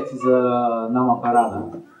се счита за нама парада.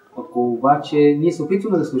 Ако обаче ние се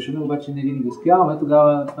опитваме да слушаме, обаче не винаги успяваме,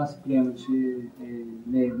 тогава това се приема, че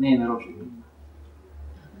не е нарочно.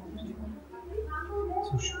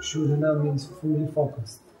 So Shudana means fully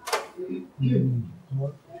focused.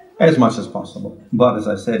 As much as possible. But as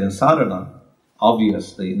I said, in sadhana,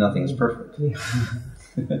 obviously nothing is perfect.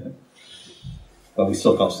 But we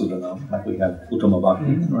still call Sudanam, like we have Uttama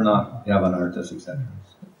Bhakti, or not, we have Anarthas, etc.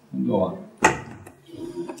 Go on.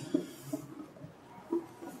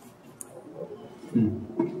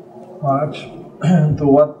 Maharaj, to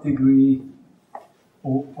what degree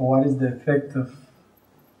or what is the effect of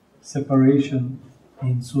separation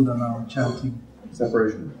in Sudanam chanting?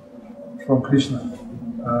 Separation. From Krishna.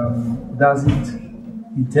 Does it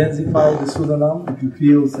intensify the Sudanam if you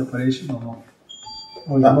feel separation or not?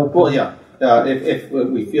 Or is not well, yeah. If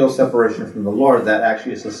we feel separation from the Lord, that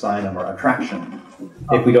actually is a sign of our attraction.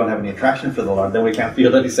 If we don't have any attraction for the Lord, then we can't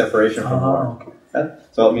feel any separation from the Lord. Okay.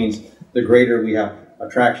 So it means the greater we have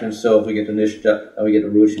attraction, so if we get to Nishta, and we get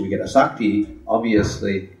to Ruchi, we get to Sakti,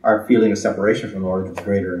 obviously our feeling of separation from the Lord gets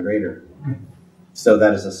greater and greater. So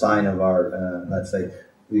that is a sign of our, let's say,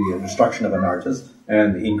 the destruction of anarthas and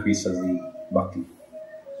the increase of the bhakti.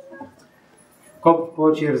 Колкото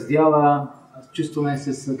повече раздяла чувстваме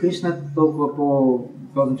се с Кришна, толкова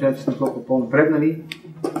това означава, че сме толкова по-напреднали,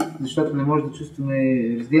 защото не може да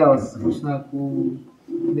чувстваме раздяла с Кришна, ако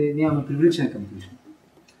нямаме привличане към Кришна.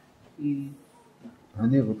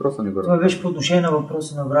 Не, въпроса не го. Това беше по отношение на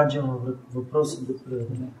въпроса на Враджа, въпросът да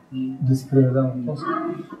преведем. Да си преведам въпроса.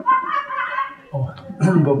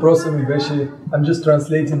 Въпросът ми беше, I'm just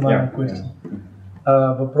translating my question.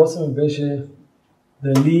 Въпросът ми беше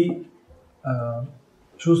дали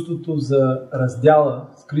чувството за раздяла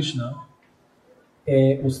с Кришна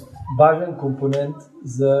е важен компонент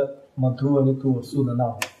за мантруването в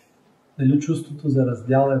Суданам. Дали чувството за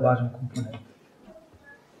раздяла е важен компонент?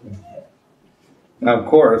 Now, of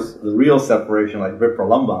course, the real separation, like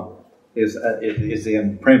Vipralamba, is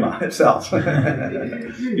in prema itself.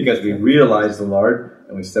 Because we realize the Lord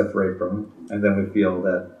and we separate from Him, and then we feel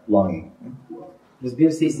that longing.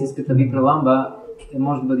 Разбира се, истинската Випраламба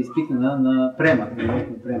може да бъде изпитана на према,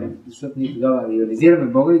 защото ние тогава реализираме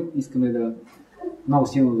Бога и искаме да много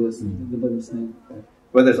силно да бъдем с Него.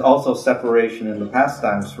 But there's also separation in the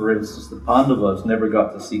pastimes. For instance, the Pandavas never got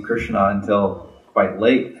to see Krishna until quite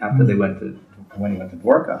late after when he went to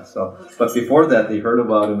Dwarka. So, but before that, they heard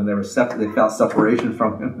about him and they felt separation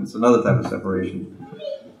from him. It's another type of separation.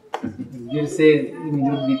 Разбира се, има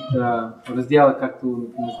друг вид раздяла, както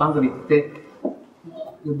на пандавите. Те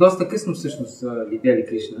доста късно всъщност са видели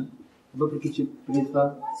Кришна, въпреки че преди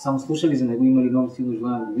това само слушали за него, имали много силно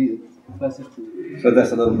желание да го видят. Това е също. So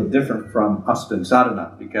that's a little bit different from us doing sadhana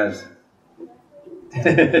because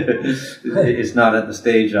it's not at the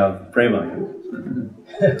stage of prema.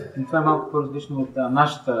 Това е малко по-различно от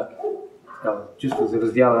нашата чувство за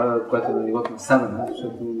раздяла, което е на нивото на садана,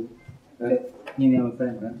 защото ние нямаме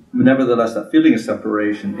према. Nevertheless, that feeling of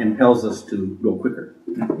separation impels us to go quicker.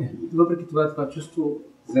 Въпреки това чувство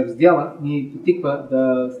за раздяла ни потиква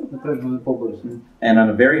да напредваме по-бързо. And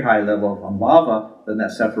on a very high level of ambhava, then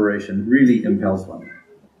that separation really impels one.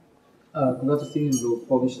 Когато стигнем до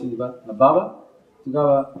по-висшите нива на бава,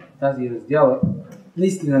 тогава тази раздяла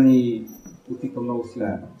наистина ни потиква много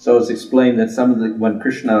силно. So it's explained that when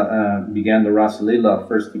Krishna began the Rasa Leela,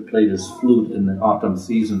 first he played his flute in the autumn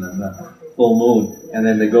season and the full moon, and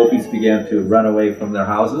then the gopis began to run away from their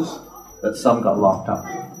houses, but some got locked up.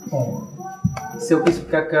 Се описва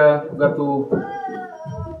как когато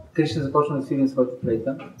Кришна започна да свири на своята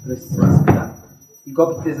флейта през света и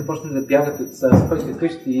гопите започнали да бягат от своите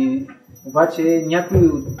къщи, обаче някои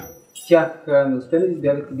от тях не успели да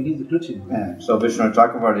избягат и били заключени. So Vishnu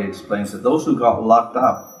Chakravarti explains that those who got locked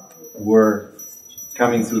up were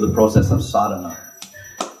coming through the process of sadhana.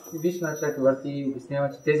 Вишну Чакраварти обяснява,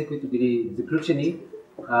 че тези, които били заключени,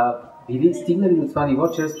 били стигнали до това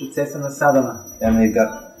ниво чрез процеса на садана. And they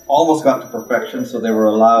almost got to perfection, so they were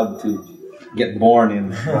allowed to get born in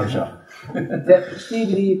Raja. Те почти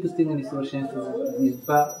били постигнали съвършенство и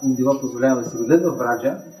затова им било позволено да се родят в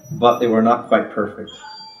Раджа. But they were not quite perfect.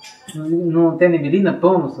 Но те не били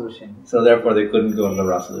напълно съвършени. So therefore they couldn't go to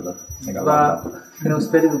the Rasa Lila. Това не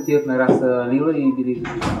успели да отидат на Раса Лила и били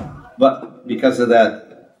заключени. But because of that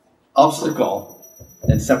obstacle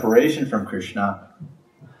and separation from Krishna,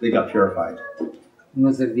 they got purified.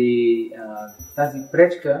 Но заради тази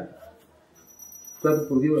пречка, която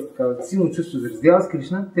породила такава силно чувство за раздяла с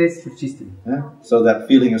Кришна, те се пречистили. So that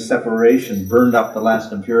feeling of separation burned up the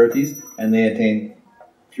last impurities and they attained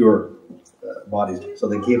pure bodies. So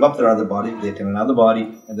they gave up their other body, they attained another body,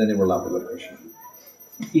 and then they were allowed to go to Krishna.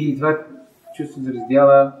 И това чувство за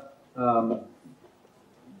раздяла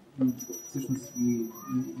всъщност ги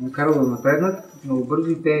накарало да напреднат много бързо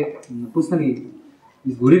и те напуснали,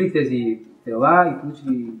 изгорили тези тела и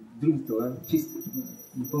получили други тела,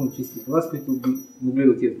 напълно чисти тела, с които би могли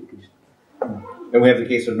да отидат в Кришна. And we have the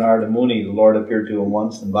case of Narada Muni. The Lord appeared to him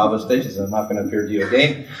once in Baba stage. He said, I'm not going to appear to you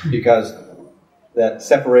again because that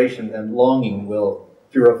separation and longing will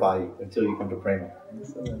purify you until you come to prema.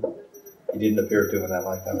 So he didn't appear to him in that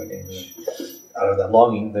lifetime again. Out of that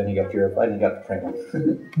longing, then he got purified and he got to prema.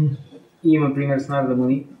 И има пример с Нарада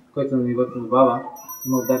Муни, който на нивото на Баба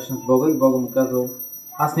има отдача от Бога и Бога му казал,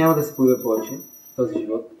 аз няма да се появя повече в този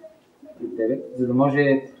живот пред тебе, за да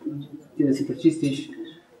може ти да си пречистиш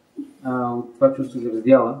от това чувство за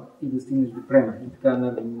раздяла и да стигнеш до према. И така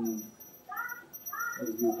Нарада Муни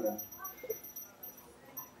развил према.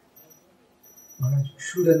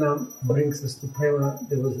 Shudana brings us to prema.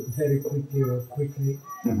 There was very quickly.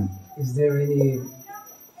 Is there any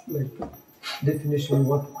definition of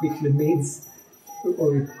what quickly means, or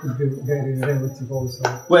it could be very relative also?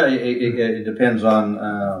 Well, it depends on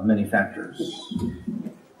many factors.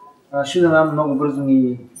 Шудана много бързо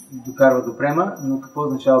ни докарва до према, но какво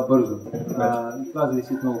означава бързо? Това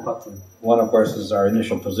зависи от много фактори. One, of course, is our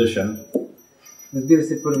initial position. Разбира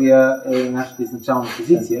се, първия е нашата изначална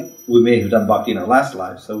позиция. We may have done bhakti in our last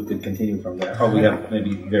life, so we could continue from there. Or we have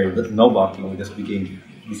maybe no bhakti,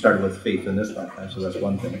 we started with faith in this lifetime, so that's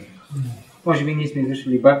one thing. Може би ние сме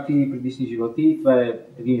извършили бхакти в предишни животи, това е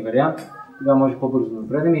един вариант. Тогава може по-бързо да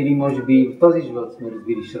напреднем, или може би в този живот сме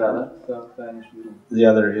разбили шрада, това е нещо друго. The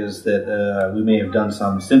other is that we may have done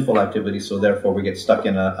some sinful activity, so therefore we get stuck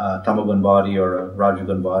in a tamagun body or a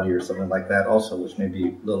rajagun body or something like that also, which may be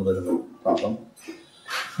a little bit of a problem.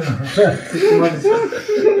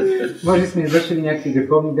 Може да сме извършили някакви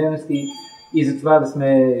греховни дейности и затова да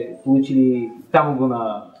сме получили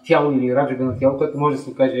тамогуна тяло или раджагуна тяло, което може да се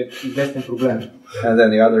окаже известен проблем. And then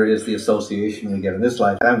the other is the association we get in this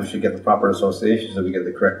lifetime. We should get the proper association so we get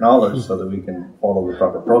the correct knowledge so that we can follow the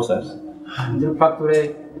proper process. Друг фактор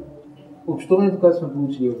е общуването, което сме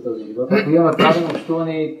получили в този живот. Ако имаме правилно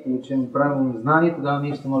общуване и получим правилно знание, тогава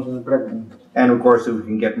ние ще може да напреднем. And of course, if we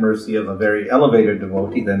can get mercy of a very elevated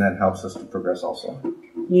devotee, then that helps us to progress also.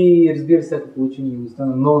 И разбира се, ако получим милостта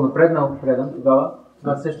на много напреднал предан, тогава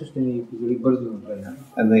това също ще ни позволи бързо да напреднем.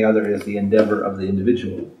 And the other is the endeavor of the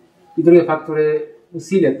individual. И другия фактор е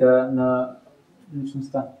усилията на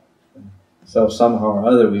личността. So somehow or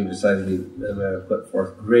other we've decided to put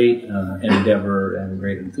forth great endeavor and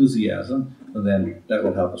great enthusiasm, and then that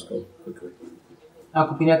will help us go quickly.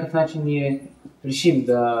 ако по някакъв начин ние решим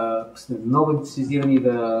да сме много ентусиазирани,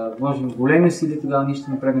 да вложим големи усилия, тогава ние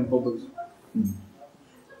ще напреднем по-бързо.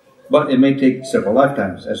 But it may take several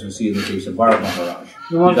lifetimes, as we see in the case of Bharat Maharaj.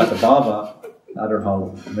 He got the Baba, I don't know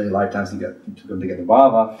how many lifetimes he took him to get the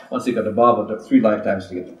Baba. Once he got the Baba, it took 3 lifetimes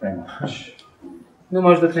to get the Prema. Но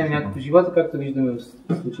може да отнеме няколко живота, както виждаме в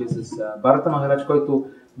случая с Бхарата Махарадж, който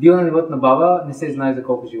бил на нивото на Баба, не се знае за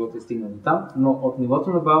колко живота е стигнал до там, но от нивото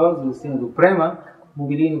на Баба, за да стигне до Према, му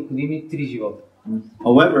били необходими 3 живота.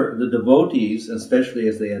 However, the devotees, especially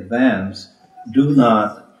as they advance, do not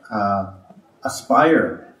aspire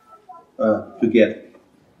to get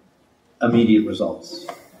immediate results.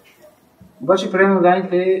 Обаче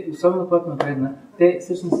преданните, особено когато напреднат, те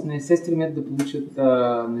всъщност не се стремят да получат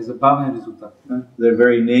незабавен резултат. Their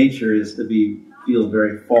very nature is to feel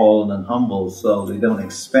very fallen and humble, so they don't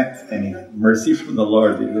expect any mercy from the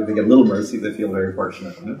Lord. If they get a little mercy, they feel very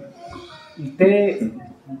fortunate. И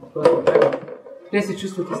те се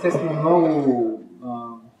чувстват естествено много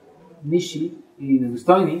ниши и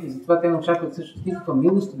недостойни, и затова те не очакват всъщност никаква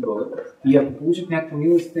милост от Бога. И ако получат някаква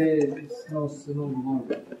милост, те са много доволни.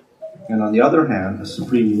 And on the other hand, the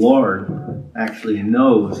Supreme Lord actually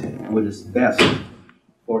knows what is best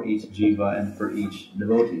for each jiva and for each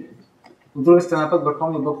devotee. От друга страна пък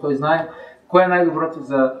Върховният Бог той знае кое е най-доброто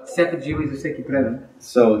за всяка джива и за всеки предан.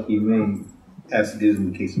 So he may, as it is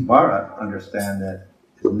in the case of Bharat, understand that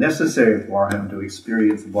it's necessary for him to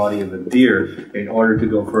experience the body of a deer in order to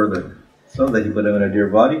go further. So that he put him in a deer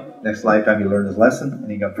body. Next lifetime he learned his lesson and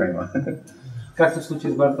he got prema. Както в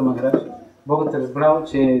случая с Бхарата Махарадж, Богът е разбрал,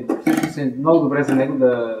 че всъщност е много добре за него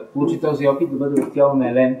да получи този опит, да бъде в тяло на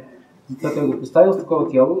Елен. Затова той го поставил в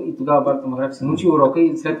такова тяло и тогава Бхарата Махарадж се научи урока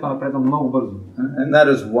и след това напреднал много бързо. And that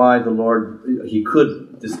is why the Lord, he could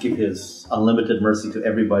just give his unlimited mercy to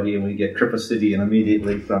everybody and we get Kripa Siddhi and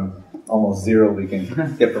immediately from almost zero we can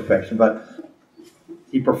get perfection. But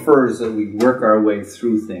he prefers that we work our way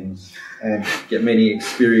through things and get many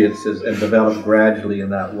experiences and develop gradually in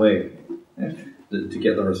that way to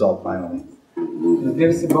get the result finally.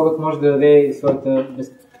 Разбира се, Богът може да даде своята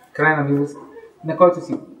безкрайна милост, на който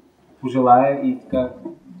си пожелае и така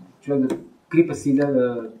човек да крипа силя,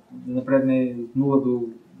 да напредне от нула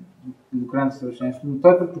до крайното съвършенство. Но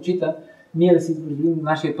той предпочита ние да си изградим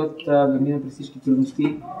нашия път, да минем през всички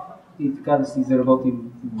трудности и така да си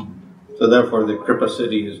заработим. So therefore the Kripa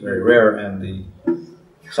Siddhi is very rare and the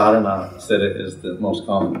sadhana siddhi is the most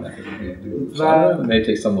common method of being do. It may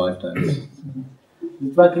take some lifetimes.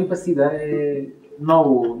 Затова Крипа Сида е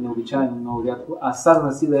много необичайно, много рядко, а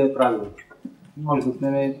садана сида е правило. Може да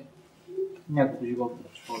отнеме някакво живота.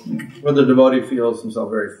 But the devotee feels himself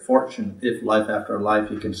very fortunate if life after life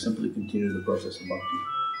he can simply continue the process of bhakti.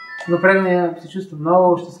 Но преданият се чувства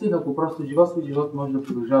много щастлив, ако просто живот може да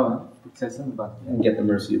продължава процеса на бхакти. And get the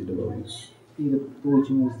mercy of devotees. И да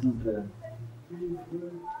получи милостта на предане.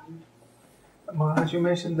 Maharaj, you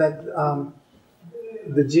mentioned that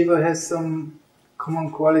the jiva has some common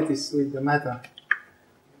qualities with the matter,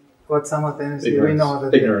 but simultaneously we know that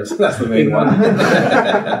ignorance. That's the main one.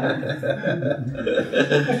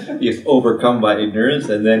 He is overcome by ignorance,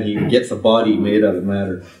 and then he gets a body made out of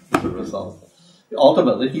matter as a result.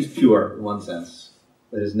 Ultimately, he's pure in one sense.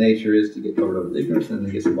 That his nature is to get covered up with ignorance, and then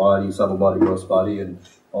he gets a body, subtle body, gross body, and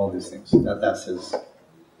all these things. That's his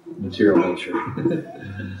material nature.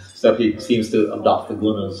 So he seems to adopt the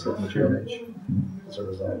gunas of material nature as a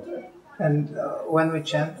result. And when we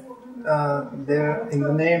chant, there in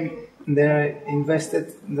the name there invested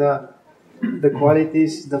the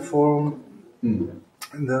qualities, the form,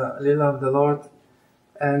 the lila of the Lord,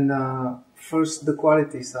 and first the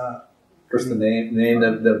qualities are. First the name,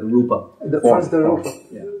 the rupa. First the rupa.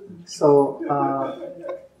 Yeah. So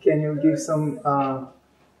can you give some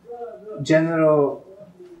general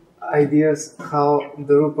ideas how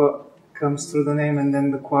the rupa comes through the name, and then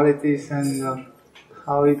the qualities, and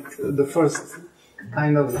how it the first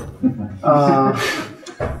kind of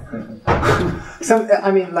some, I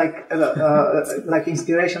mean, like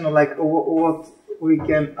inspiration, or like what we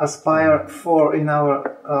can aspire for in our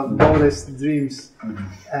boldest dreams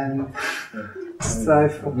and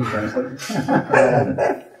strive for.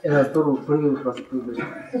 Първият въпрос беше.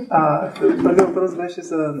 Първият въпрос беше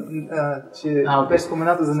че беше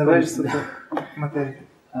споменато за невежеството материя.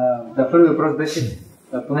 Да, първият въпрос беше,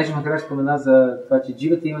 понеже Махарадж спомена за това, че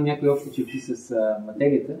дживата има някои общи черти с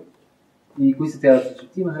материята и кои са тези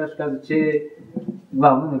черти, Махарадж каза, че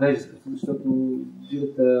главно невежеството, защото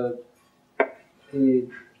дживата е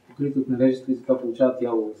покрита от невежество и затова получава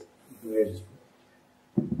тяло от невежество.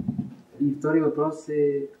 И втори въпрос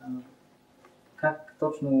е как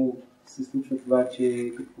точно се случва това,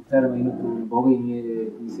 че като повтаряме името на Бога и ние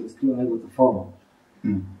се разкрива неговата форма.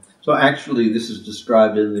 So actually, this is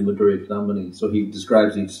described in the Madhurya Kalambani. So he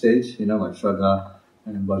describes each stage, like Shraddha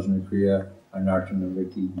and Bhajana Kriya, Anartana,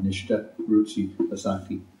 Vritti, Nishta, Ruchi,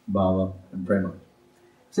 Asakti, Bhava and Prema.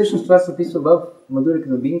 Всъщност това се описва в Мадхуря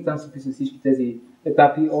Калambini, там се описва всички тези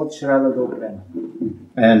етапи от Шрада до Према.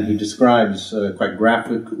 And he describes quite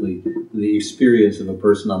graphically the experience of a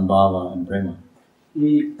person on Bhava and Prema.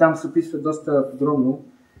 И там се описва доста подробно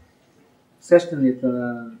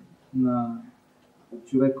усещанията на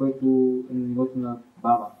човек, който е на нивото на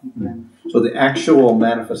Бхава и Према. So the actual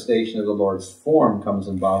manifestation of the Lord's form comes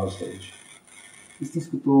in Bhava stage.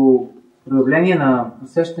 Истинското проявление на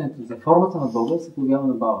усещането за формата на Бога се появява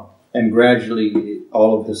на Бхава. And gradually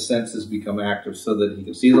all of his senses become active so that he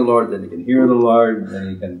can see the Lord, then he can hear the Lord, then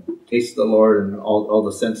he can taste the Lord, and all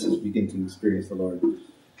the senses begin to experience the Lord.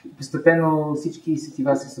 Постепенно всички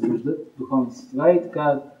сетива се събуждат, духовни сетива, и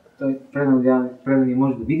така той преданият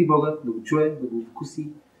може да види Бога, да го чуе, да го вкуси,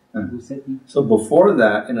 да го усети. So before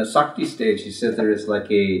that, in a Sakti stage, he said there is like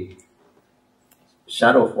a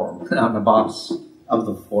shadow form on the boss of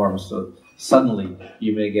the form, so suddenly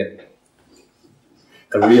you may get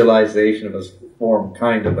a realization of his form,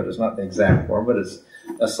 kind of, but it's not the exact form, but it's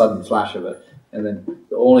a sudden flash of it. And then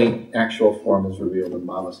the only actual form is revealed in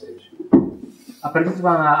Bhava stage. А преди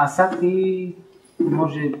това на Асакти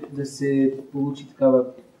може да се получи такава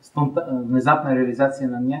внезапна реализация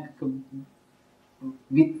на някакъв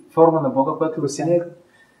вид форма на Бога, която не е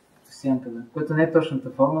сянка, което не е точната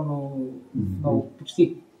форма, но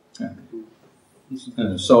почти.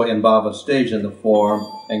 So in Bhava stage, in the form,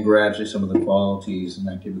 and gradually some of the qualities and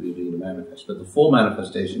activities begin to manifest. But the full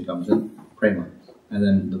manifestation comes in Prema, and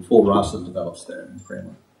then the full rasa develops there in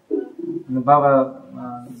Prema. На Бхава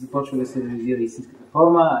започва да се реализира истинската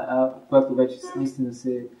форма, която вече наистина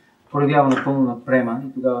се проявява напълно на Према,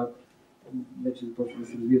 и тогава вече започва да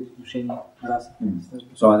се развият отношения на расата.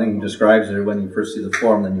 So I think he describes it when you first see the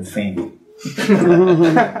form, then you faint.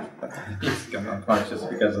 It's unconscious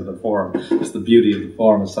because of the form. It's the beauty of the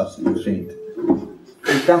form is such that you faint.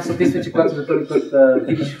 И там се описва, че когато за първи път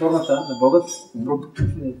видиш формата на Бога,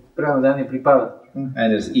 предание припада.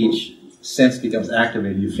 And as each sense becomes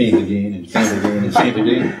activated, you faint again and faint again and faint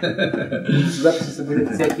again. Когато се събудят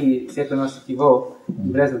всяко едно сетиво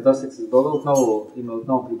и влезе в досек с Бога,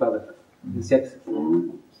 отново припадък. На всяка сетиво.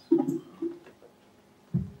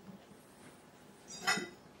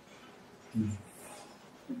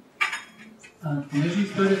 Понеже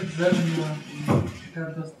историята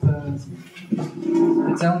е доста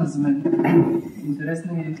специална за мен,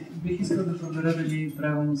 интересна и бих искал да проверя дали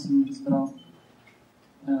правилно съм разбрал.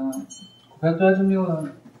 Когато Аджамила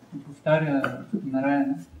повтаря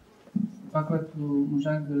Нараяна, това, което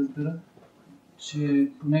можах да разбера, че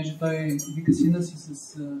понеже той вика сина си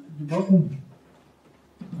с любов,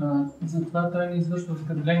 затова той не извършва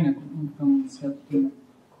оскърбление към святото име.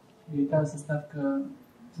 И тази съставка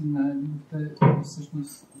на любовта,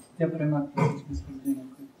 всъщност, тя премахва всички оскърбления,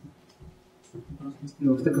 които просто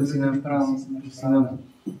любовта към сина правилно съм разбрал.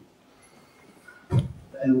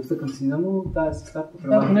 Любовта към сина му, тази съставка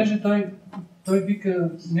премахва. Да, понеже той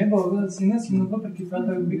вика не Бога, сина си, но въпреки това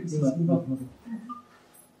той вика с любов.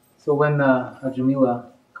 So when Ajamila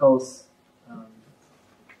calls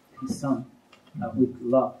his son with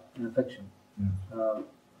love and affection,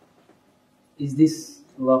 is this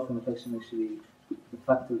love and affection actually the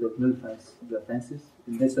factor that nullifies the offenses?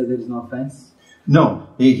 And that's why there is no offense? No,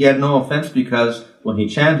 he had no offense because when he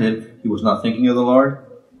chanted, he was not thinking of the Lord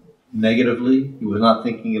negatively. He was not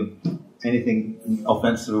thinking of anything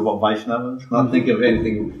offensive about Vaishnavas, not thinking of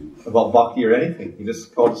anything about bhakti or anything. He just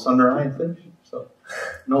called his son Narayana and finished. So,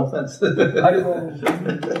 no offense.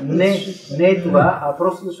 Не е това, а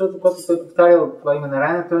просто защото когато той повтарял това име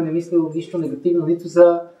Нараяна, той не мислил нищо негативно нито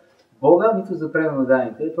за Бога, нито за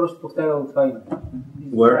преданadaните, просто повтарял това име.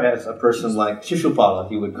 Whereas a person like Shishupala,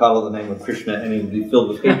 he would call the name of Krishna and he would be filled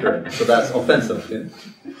with hatred. So that's offensive. Yeah?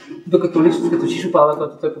 Докато личност като Шишупала,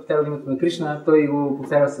 когато той повтарял името на Кришна, той го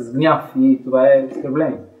повтарял с гняв и това е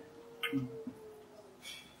оскърбление.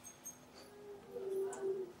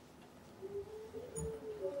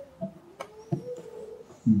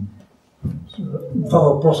 Два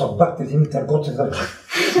въпроса в Бхакти Димитър Гоце за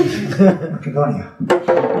Македония.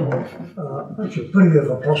 Първият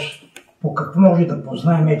въпрос: по какво може да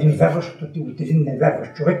познаем един вярващ от един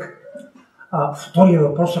невярващ човек? Вторият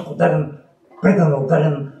въпрос: ако предан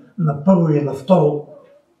ударен на първо или на второ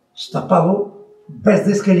стъпало, без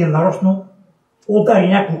да иска или нарочно, удари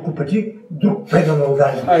няколко пъти, друг предан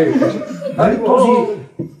ударен. Дали този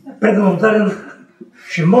предан ударен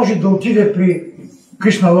ще може да отиде при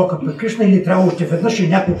Кришна лока при Кришна или трябва още веднъж и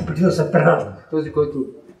няколко пъти да се преражда? Този, който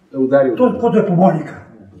е ударил. Той, който е помолника.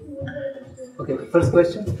 Okay, first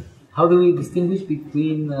question. How do we distinguish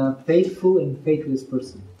between a faithful and faithless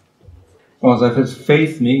person? Well, as if it's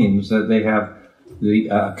faith means that they have the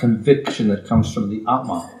conviction that comes from the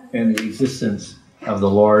Atma and the existence of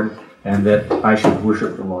the Lord, and that I should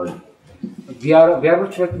worship the Lord.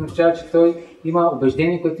 Вярващ човек означава, че той има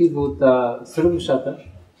убеждение, което идва от свръхдушата,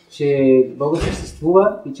 че Бога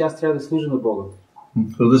съществува и че аз трябва да служа на Бога.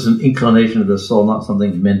 So this is an inclination of the soul, not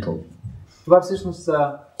something mental. Това всъщност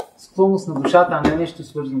склонност на душата, а не нещо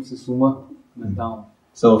свързано с ума, ментално.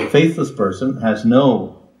 So a faithless person has no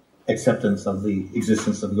acceptance of the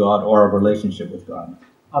existence of God or a relationship with God.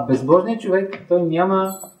 А безбожният човек, той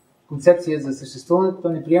няма концепция за съществуването,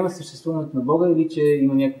 той не приема съществуването на Бога или че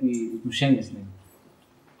има някакви отношения с него.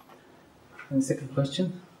 And the second question,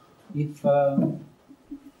 if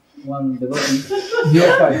one devotee,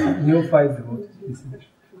 Neophyte devotee.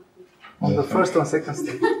 On the first and second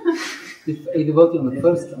stage. if a devotee on the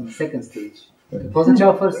first and second stage, какво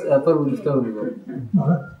означава първо или второ ниво?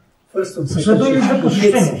 First on Също second и за he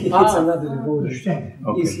посещение. hits another devotee. Посещение.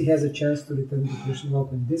 Okay. Is he has a chance to return to Krishna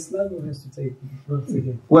Loka in this life or has to take birth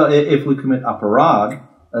again? Well, if we commit aparad,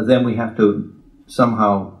 then we have to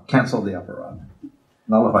somehow cancel the aparad,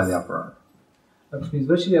 nullify the aparad. Ако сме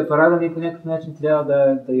извършили апарата, ние по някакъв начин трябва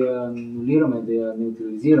да я анулираме, да я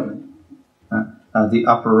неутрализираме. The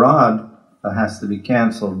aparad has to be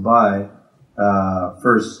cancelled by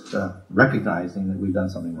first recognizing that we've done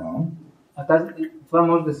something wrong. Това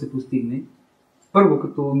може да се постигне първо,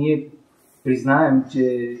 като ние признаем,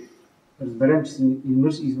 че разберем, че сме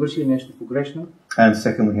извършили нещо погрешно. And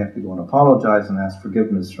second, we have to go and apologize and ask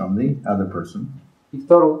forgiveness from the other person. И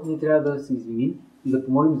второ, ние трябва да се извиним и да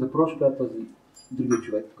помолим за прошка от този другия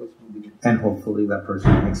човек, който сме били. And hopefully that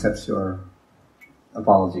person accepts your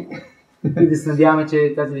apology. И да се надяваме,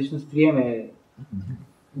 че тази личност приеме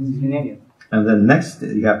извинения. And then next,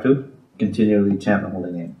 you have to continually chant the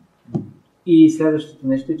holy name. И следващото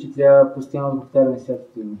нещо е, че трябва постоянно да повтаряме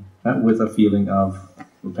святото име. With a feeling of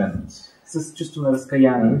repentance. С чувство на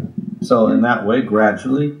разкаяние. So in that way,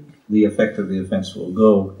 gradually, the effect of the offense will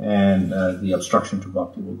go and the obstruction to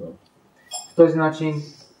bhakti will go. В този начин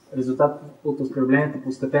резултат от оскърблението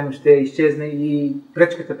постепенно ще изчезне и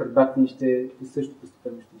пречката пред бхакти ще също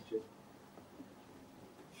постепенно ще изчезне.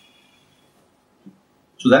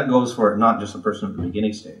 So that goes for not just a person at the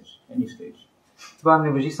beginning stage, any stage. Това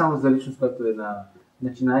не важи само за личност, която е на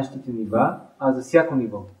начинаещите нива, а за всяко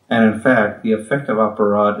ниво. And in fact, the effect of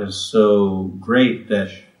aparad is so great that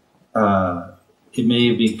it may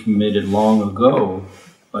have been committed long ago,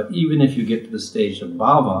 but even if you get to the stage of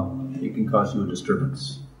bhava, it can cause you a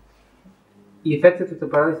disturbance. И ефектът от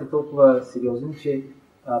апарадата е толкова сериозен, че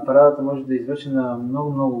апарадата може да е извършена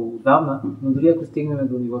много отдавна, но дори ако стигнем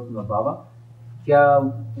до нивото на бава,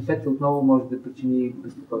 ефектът отново може да причини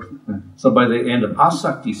безпокойство. So by the end of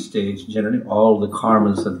asakti stage, generally all the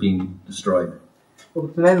karmas have been destroyed.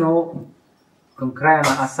 Обикновено към края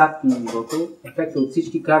на асакти нивото, ефектът от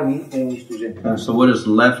всички карми е унищожен. So what is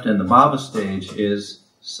left in the bhava stage is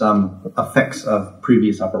some effects of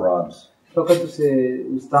previous aparads. Това, което се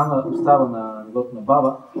остава на нивото на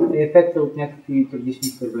бава, е ефекта от някакви предишни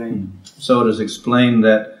изкърбления. So it is explained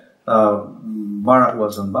that Bharat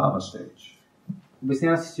was in bhava stage.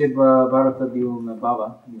 Обяснява се, че Бхарата бил на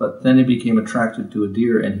бава. But then he became attracted to a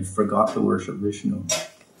deer and he forgot to worship Vishnu.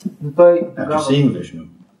 Но той After seeing Vishnu.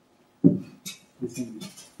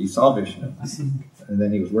 He saw Vishnu. And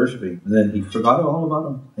then he was worshipping. And then he forgot all about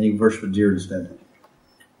him. And he worshipped a deer instead.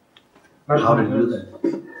 How did he do that?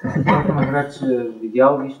 Бхарата Махарадж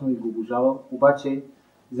видял Вишну и го обожавал, обаче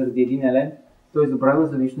заради един елен, той забравил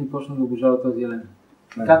за Вишну и почна да обожава този елен.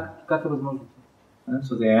 Как е възможно?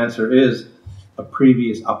 So the answer is a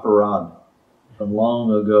previous aparad from long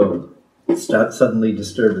ago suddenly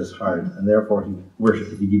disturbed his heart, and therefore he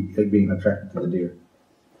worshipped, he being attracted to the deer.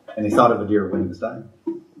 And he thought of a deer when he was dying.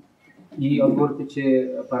 И отговорът е,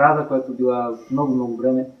 че апарада, която била много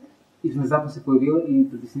време, и внезапно се появила и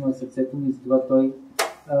притеснила сърцето ми, и затова той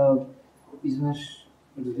изведнъж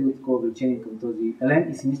развил такова влечение към този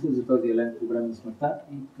елен и си мислил за този елен по време на смъртта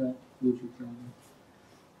и така получил това.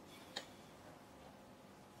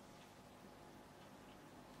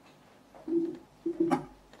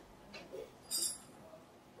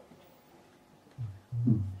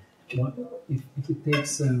 If it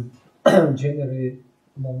takes generally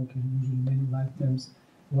long and usually many lifetimes,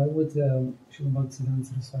 why would Srila Bhaktisiddhanta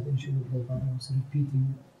Saraswati and Srila Prabhupada also repeatedly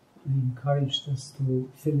encouraged us to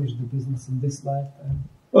finish the business in this life?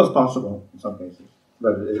 Well, it's possible in some cases,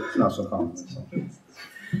 but it's not so common in some cases.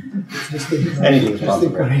 Anything is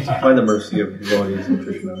possible. By the mercy of devotees and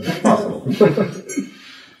Krishna, it's possible.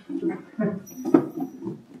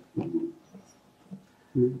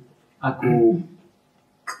 Ако,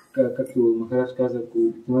 както Махарадж каза, ако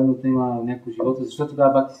обикновено отнема някой живота, защо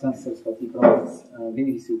тогава Бхакти Сиданта Сарасвати и Прабхупада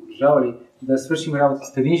винаги се окружавали да свършим работа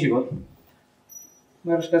с един живот?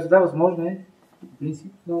 Махарадж каза, да, възможно е, в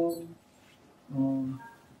принцип, но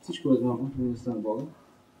всичко е възможно, в милостта на Бога,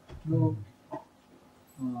 но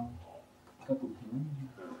как обикновено?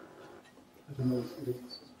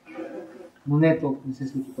 Но не е толкова, не се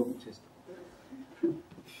случва толкова често.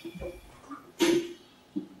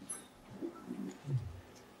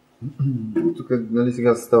 Тук нали,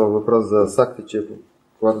 сега става въпрос за сакти, че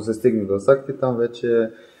когато се стигне до сакти, там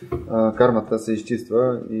вече кармата се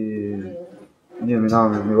изчиства и ние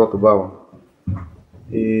минаваме в нивото бава.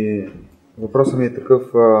 И въпросът ми е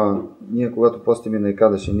такъв, ние когато постиме на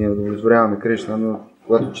Екадаши, ние удовлетворяваме Кришна, но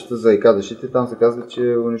когато чета за Екадашите, там се казва,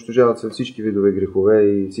 че унищожават се всички видове грехове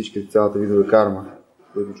и всички цялата видове карма,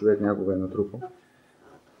 които човек някога е натрупал.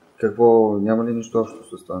 Какво, няма ли нищо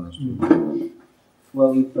общо с това нещо?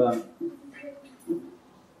 Well, if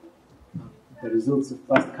the results of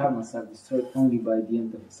past karmas are destroyed only by the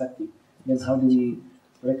end of the sakti, then how do we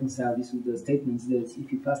reconcile this with the statements that if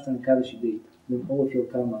you fast on Ekadashi day, then all of your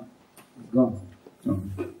karma is gone?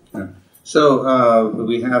 Yeah. So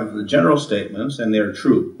we have the general statements, and they're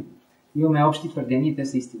true. Имаме общи твърдения, те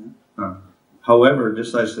са истина. However,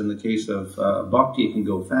 just as in the case of bhakti, it can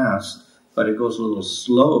go fast, but it goes a little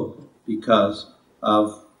slow because of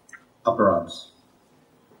aparads.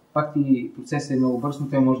 Бхакти процесът е много бърз, но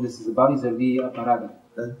той може да се забави заради апарада.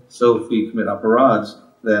 So if we commit aparads,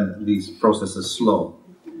 then this process is slow.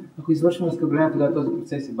 Ако извършим оскърбление, тогава този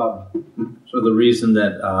процес е бавен. So the reason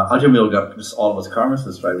that Ajamila got all of his karmas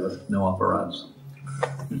destroyed was no aparads.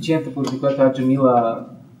 Причината, поради която Аджамила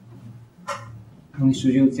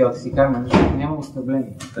унищожил цялата си карма, защото няма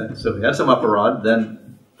оскърбление. So if he had some aparad, then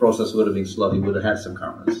process would have been slow. He would have had some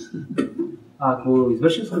karmas. Ако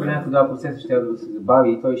извърши оскърбление, тогава процесът ще да се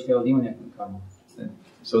забави и той ще да има някаква карма.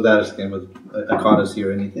 So that is again with akadas here,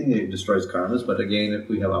 anything, it destroys karmas, but again, if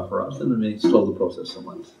we have aparads, then it may slow the process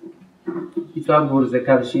somewhat. И това отговор за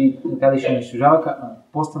Екадаши унищожава,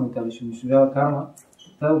 поста на Екадаши унищожава карма,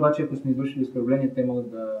 това обаче, ако сме извършили оскърбление, те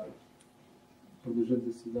могат да продължат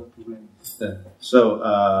да си дадат проблеми. So,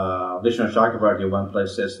 Vishnu Chakravarti at one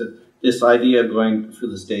place says that this idea of going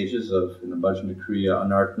through the stages of Bhajana Kriya,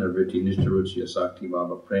 Anartana, Vritti, Nishtaruchya, Sakti,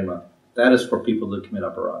 Bhava, Prema, that is for people that commit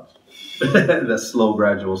aparads. That slow,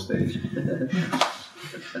 gradual stage.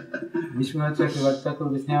 Вишну Чакраварти така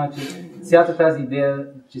обяснява, че цялата тази идея,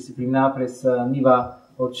 че се преминава през нива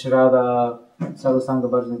от Шрада, Сада Санга,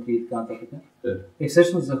 Бхаджана Крия и така нататък, е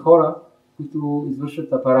всъщност за хора, които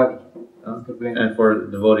извършват апаради. And for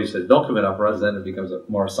devotees that don't commit aparads, then it becomes a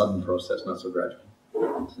more sudden process, not so gradual.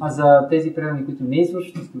 А за тези преданни, които не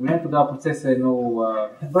извършват оскърбление, тогава процесът е много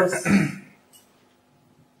бърз.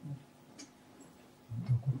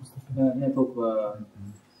 Не толкова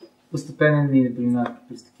постепенен и не преминават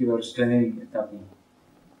през такива разчленени етапи.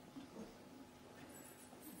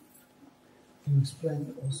 You explained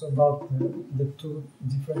also about the two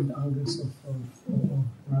different angles of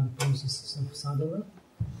processes of sadhana.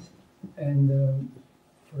 And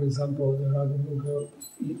for example, the Raganuga,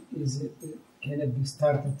 can it be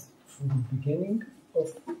started from the beginning of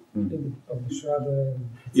the Shraddha?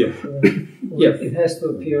 Yeah. It has to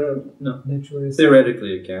appear naturally.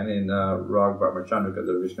 Theoretically, it can. In Rag Bhattachandrika,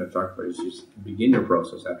 the Vishnu Chakravarti, you begin your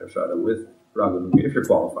process after Shraddha with Raganuga, if you're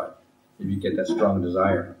qualified. If you get that strong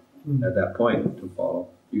desire at that point to follow,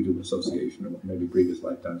 you do association or maybe previous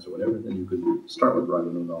lifetimes or whatever, then you could start with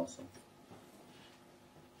Raganuga also.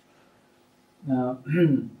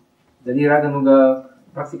 Дали Рагануга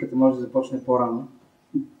практиката може да започне по-рано?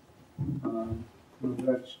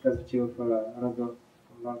 Ще казва, че в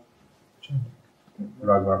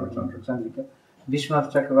Чандрика.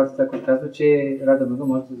 Вишванат Чакраварти така казва, че Рагануга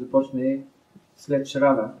може да започне след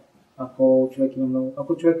Шрада, ако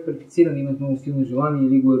човек е квалифициран, има много силно желание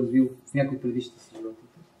или го е развил в някой от предишните си животи.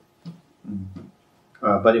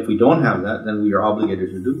 But if we don't have that, then we are obligated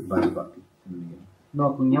to do Bhakti Bhakti. Но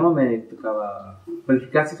ако нямаме такава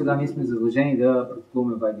квалификация, тогава ние сме задължени да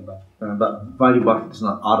практикуваме Vaidy Bhakti. But Vaidy Bhakti does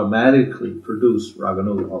not automatically produce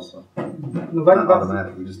Raganuga also. Но Vaidy Bhakti...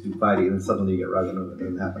 automatically, you just do Vaidy and then suddenly you get Raganuga. It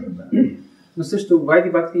doesn't happen like that. Но също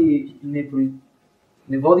Vaidy Bhakti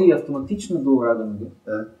не води автоматично до Raganuga.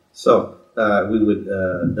 So, we would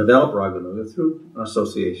develop Raganuga through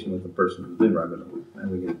association with the person who's doing Raganuga.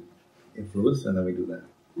 And we get influence and then we do that.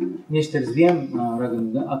 Ние ще развием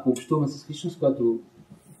Рагануга, ако общуваме с личност, която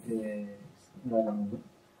е Рагануга.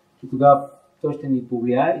 И тогава той ще ни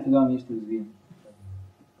повлияе и тогава ние ще развием.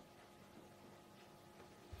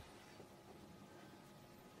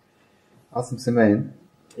 Аз съм семейен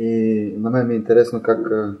и на мен ми е интересно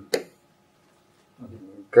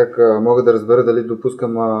как мога да разбера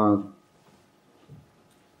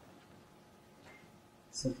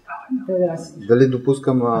дали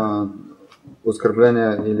допускам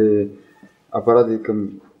оскърбления или апарати към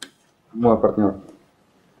моя партньор.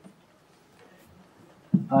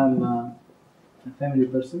 I'm a family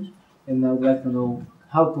person and I would like to know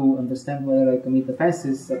how to understand whether I commit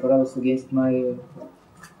offenses apparatus against my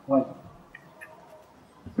wife.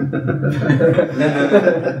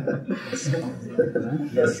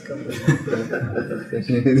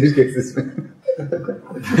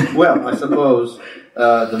 Well, I suppose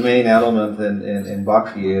the main element in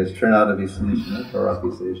bhakti is turn out to be Sanishana, Tarapi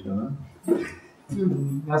Sanishana.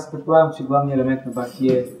 Аз предполагам, че главният елемент на бхакти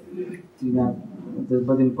е да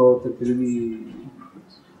бъдем по-търпеливи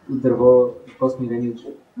от дърво, по-смирени от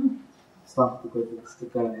слабото, което се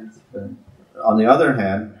така немци. On the other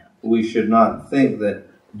hand, we should not think that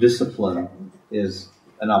discipline is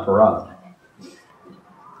an aparat.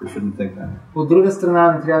 We shouldn't think that. От друга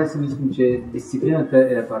страна, не трябва да си мислим, че дисциплината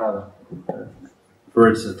е апарата.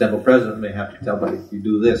 For instance, the temple president may have to tell somebody, you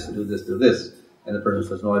do this, do this, do this. And the person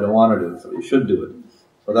says, no, I don't want to do it, so you should do it.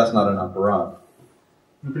 So that's not an aparat.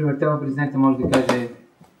 Например, темел президента може да каже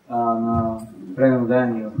на предано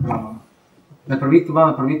даяние в храма: направи това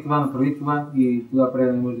и тогава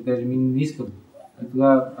предано може да каже: ми не искам. И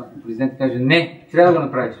тогава, ако президент каже: не, трябва да го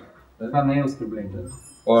направиш, това не е оскърбление.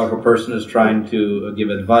 Or if a person is trying to give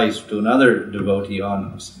advice to another devotee on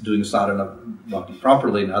doing sadhana bhakti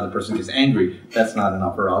properly and the other person gets angry, that's not an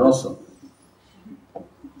aparat also.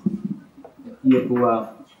 И ако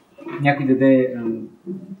някой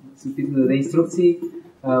се опита да даде инструкции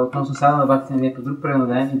относно садана бхакти на някакъв друг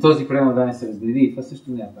преданен и този преданен се разгради, това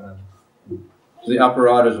също не е апарат. The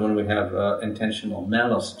apparatus is when we have intentional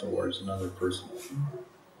malice towards another person.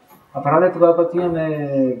 Апарат е тогава, когато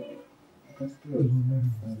имаме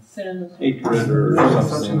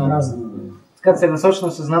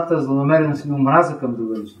целенасочена съзната злонамереност или омраза към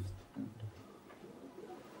друга личност.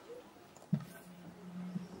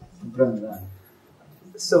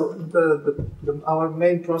 So our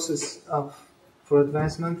main process for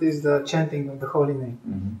advancement is the chanting of the holy name.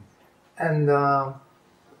 Mm-hmm. And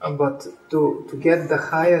but to get the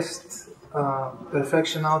highest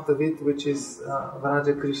perfection out of it, which is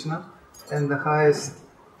Vraja Krishna, and the highest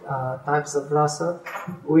types of rasa,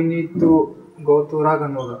 we need to go to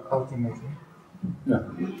Raganuga ultimately. Yeah.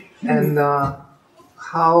 And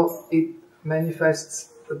how it manifests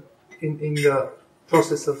in the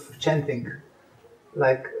process of chanting,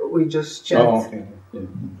 like we just chant. Oh, okay. Yeah.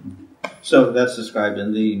 So that's described in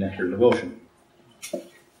the Nectar Devotion.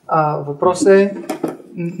 Въпросът е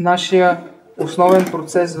нашия основен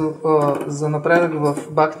процес за напредък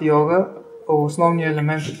в бхакти йога, основният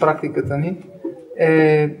елемент от практиката ни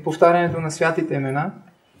е повтарянето на святите имена.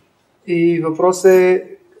 И въпросът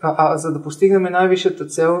е, за да постигнем най-висшата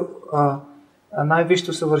цел,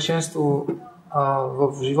 най-висшето съвършенство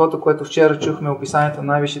в живота, което вчера чухме описанието на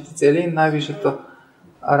най-висшите цели, най-висшата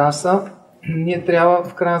раса, ние трябва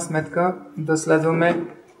в крайна сметка да следваме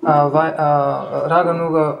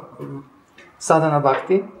Рагануга Садана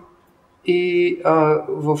Бхакти и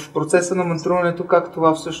в процеса на мантруването как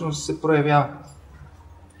това всъщност се проявява.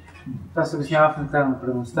 Това се обяснява в нектара на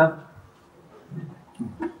преданността.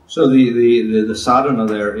 So the sadhana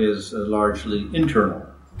there is largely internal.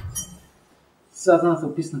 Саданата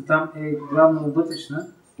описана там е главно вътрешна.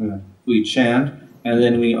 We chant and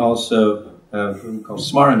then we also call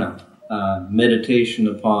smarana, meditation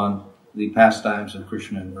upon the pastimes of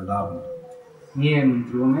Krishna and Vrindavan. Ние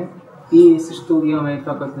мантруваме и също имаме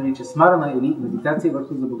това, което нарича смарана или медитация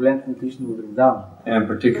върху забавлението на Кришна в Вриндаван. And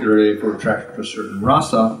particularly if we're attracted to a certain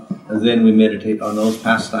rasa, then we meditate on those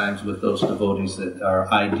pastimes with those devotees that are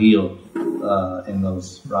ideal in those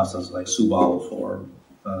rasas, like Subal or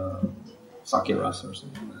Sakya rasa or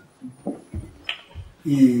something like that.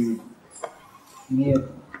 И ние,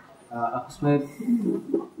 ако сме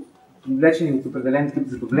привлечени от определен тип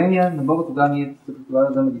забавления на Бога, тогава ние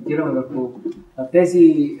трябва да медитираме върху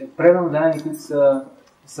тези преданни дани, които са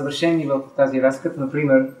съвършени в тази раса, като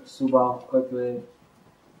например Субал, който е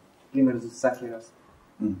пример за всяка раса.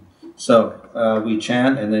 So we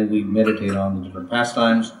chant and then we meditate on the different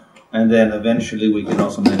pastimes, and then eventually we can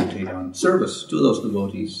also meditate on service to those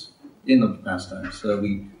devotees in the pastimes. So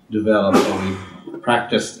we develop or we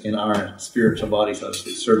practice in our spiritual body, so to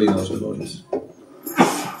speak, serving those devotees.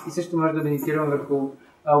 И също може да медитираме върху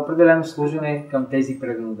определено служене към тези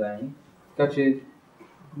преданни дани, така че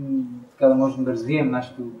така да можем да развием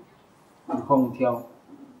нашето духовно тяло.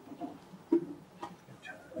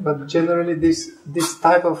 But generally, this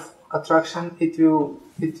type of attraction, it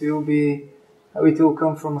will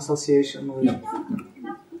come from association with.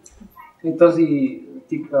 И този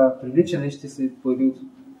тип привличане ще се появи от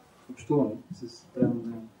общуване с преданно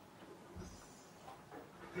време.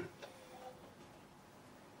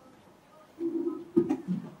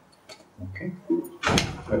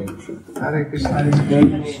 Hare Krishna. Hare Krishna.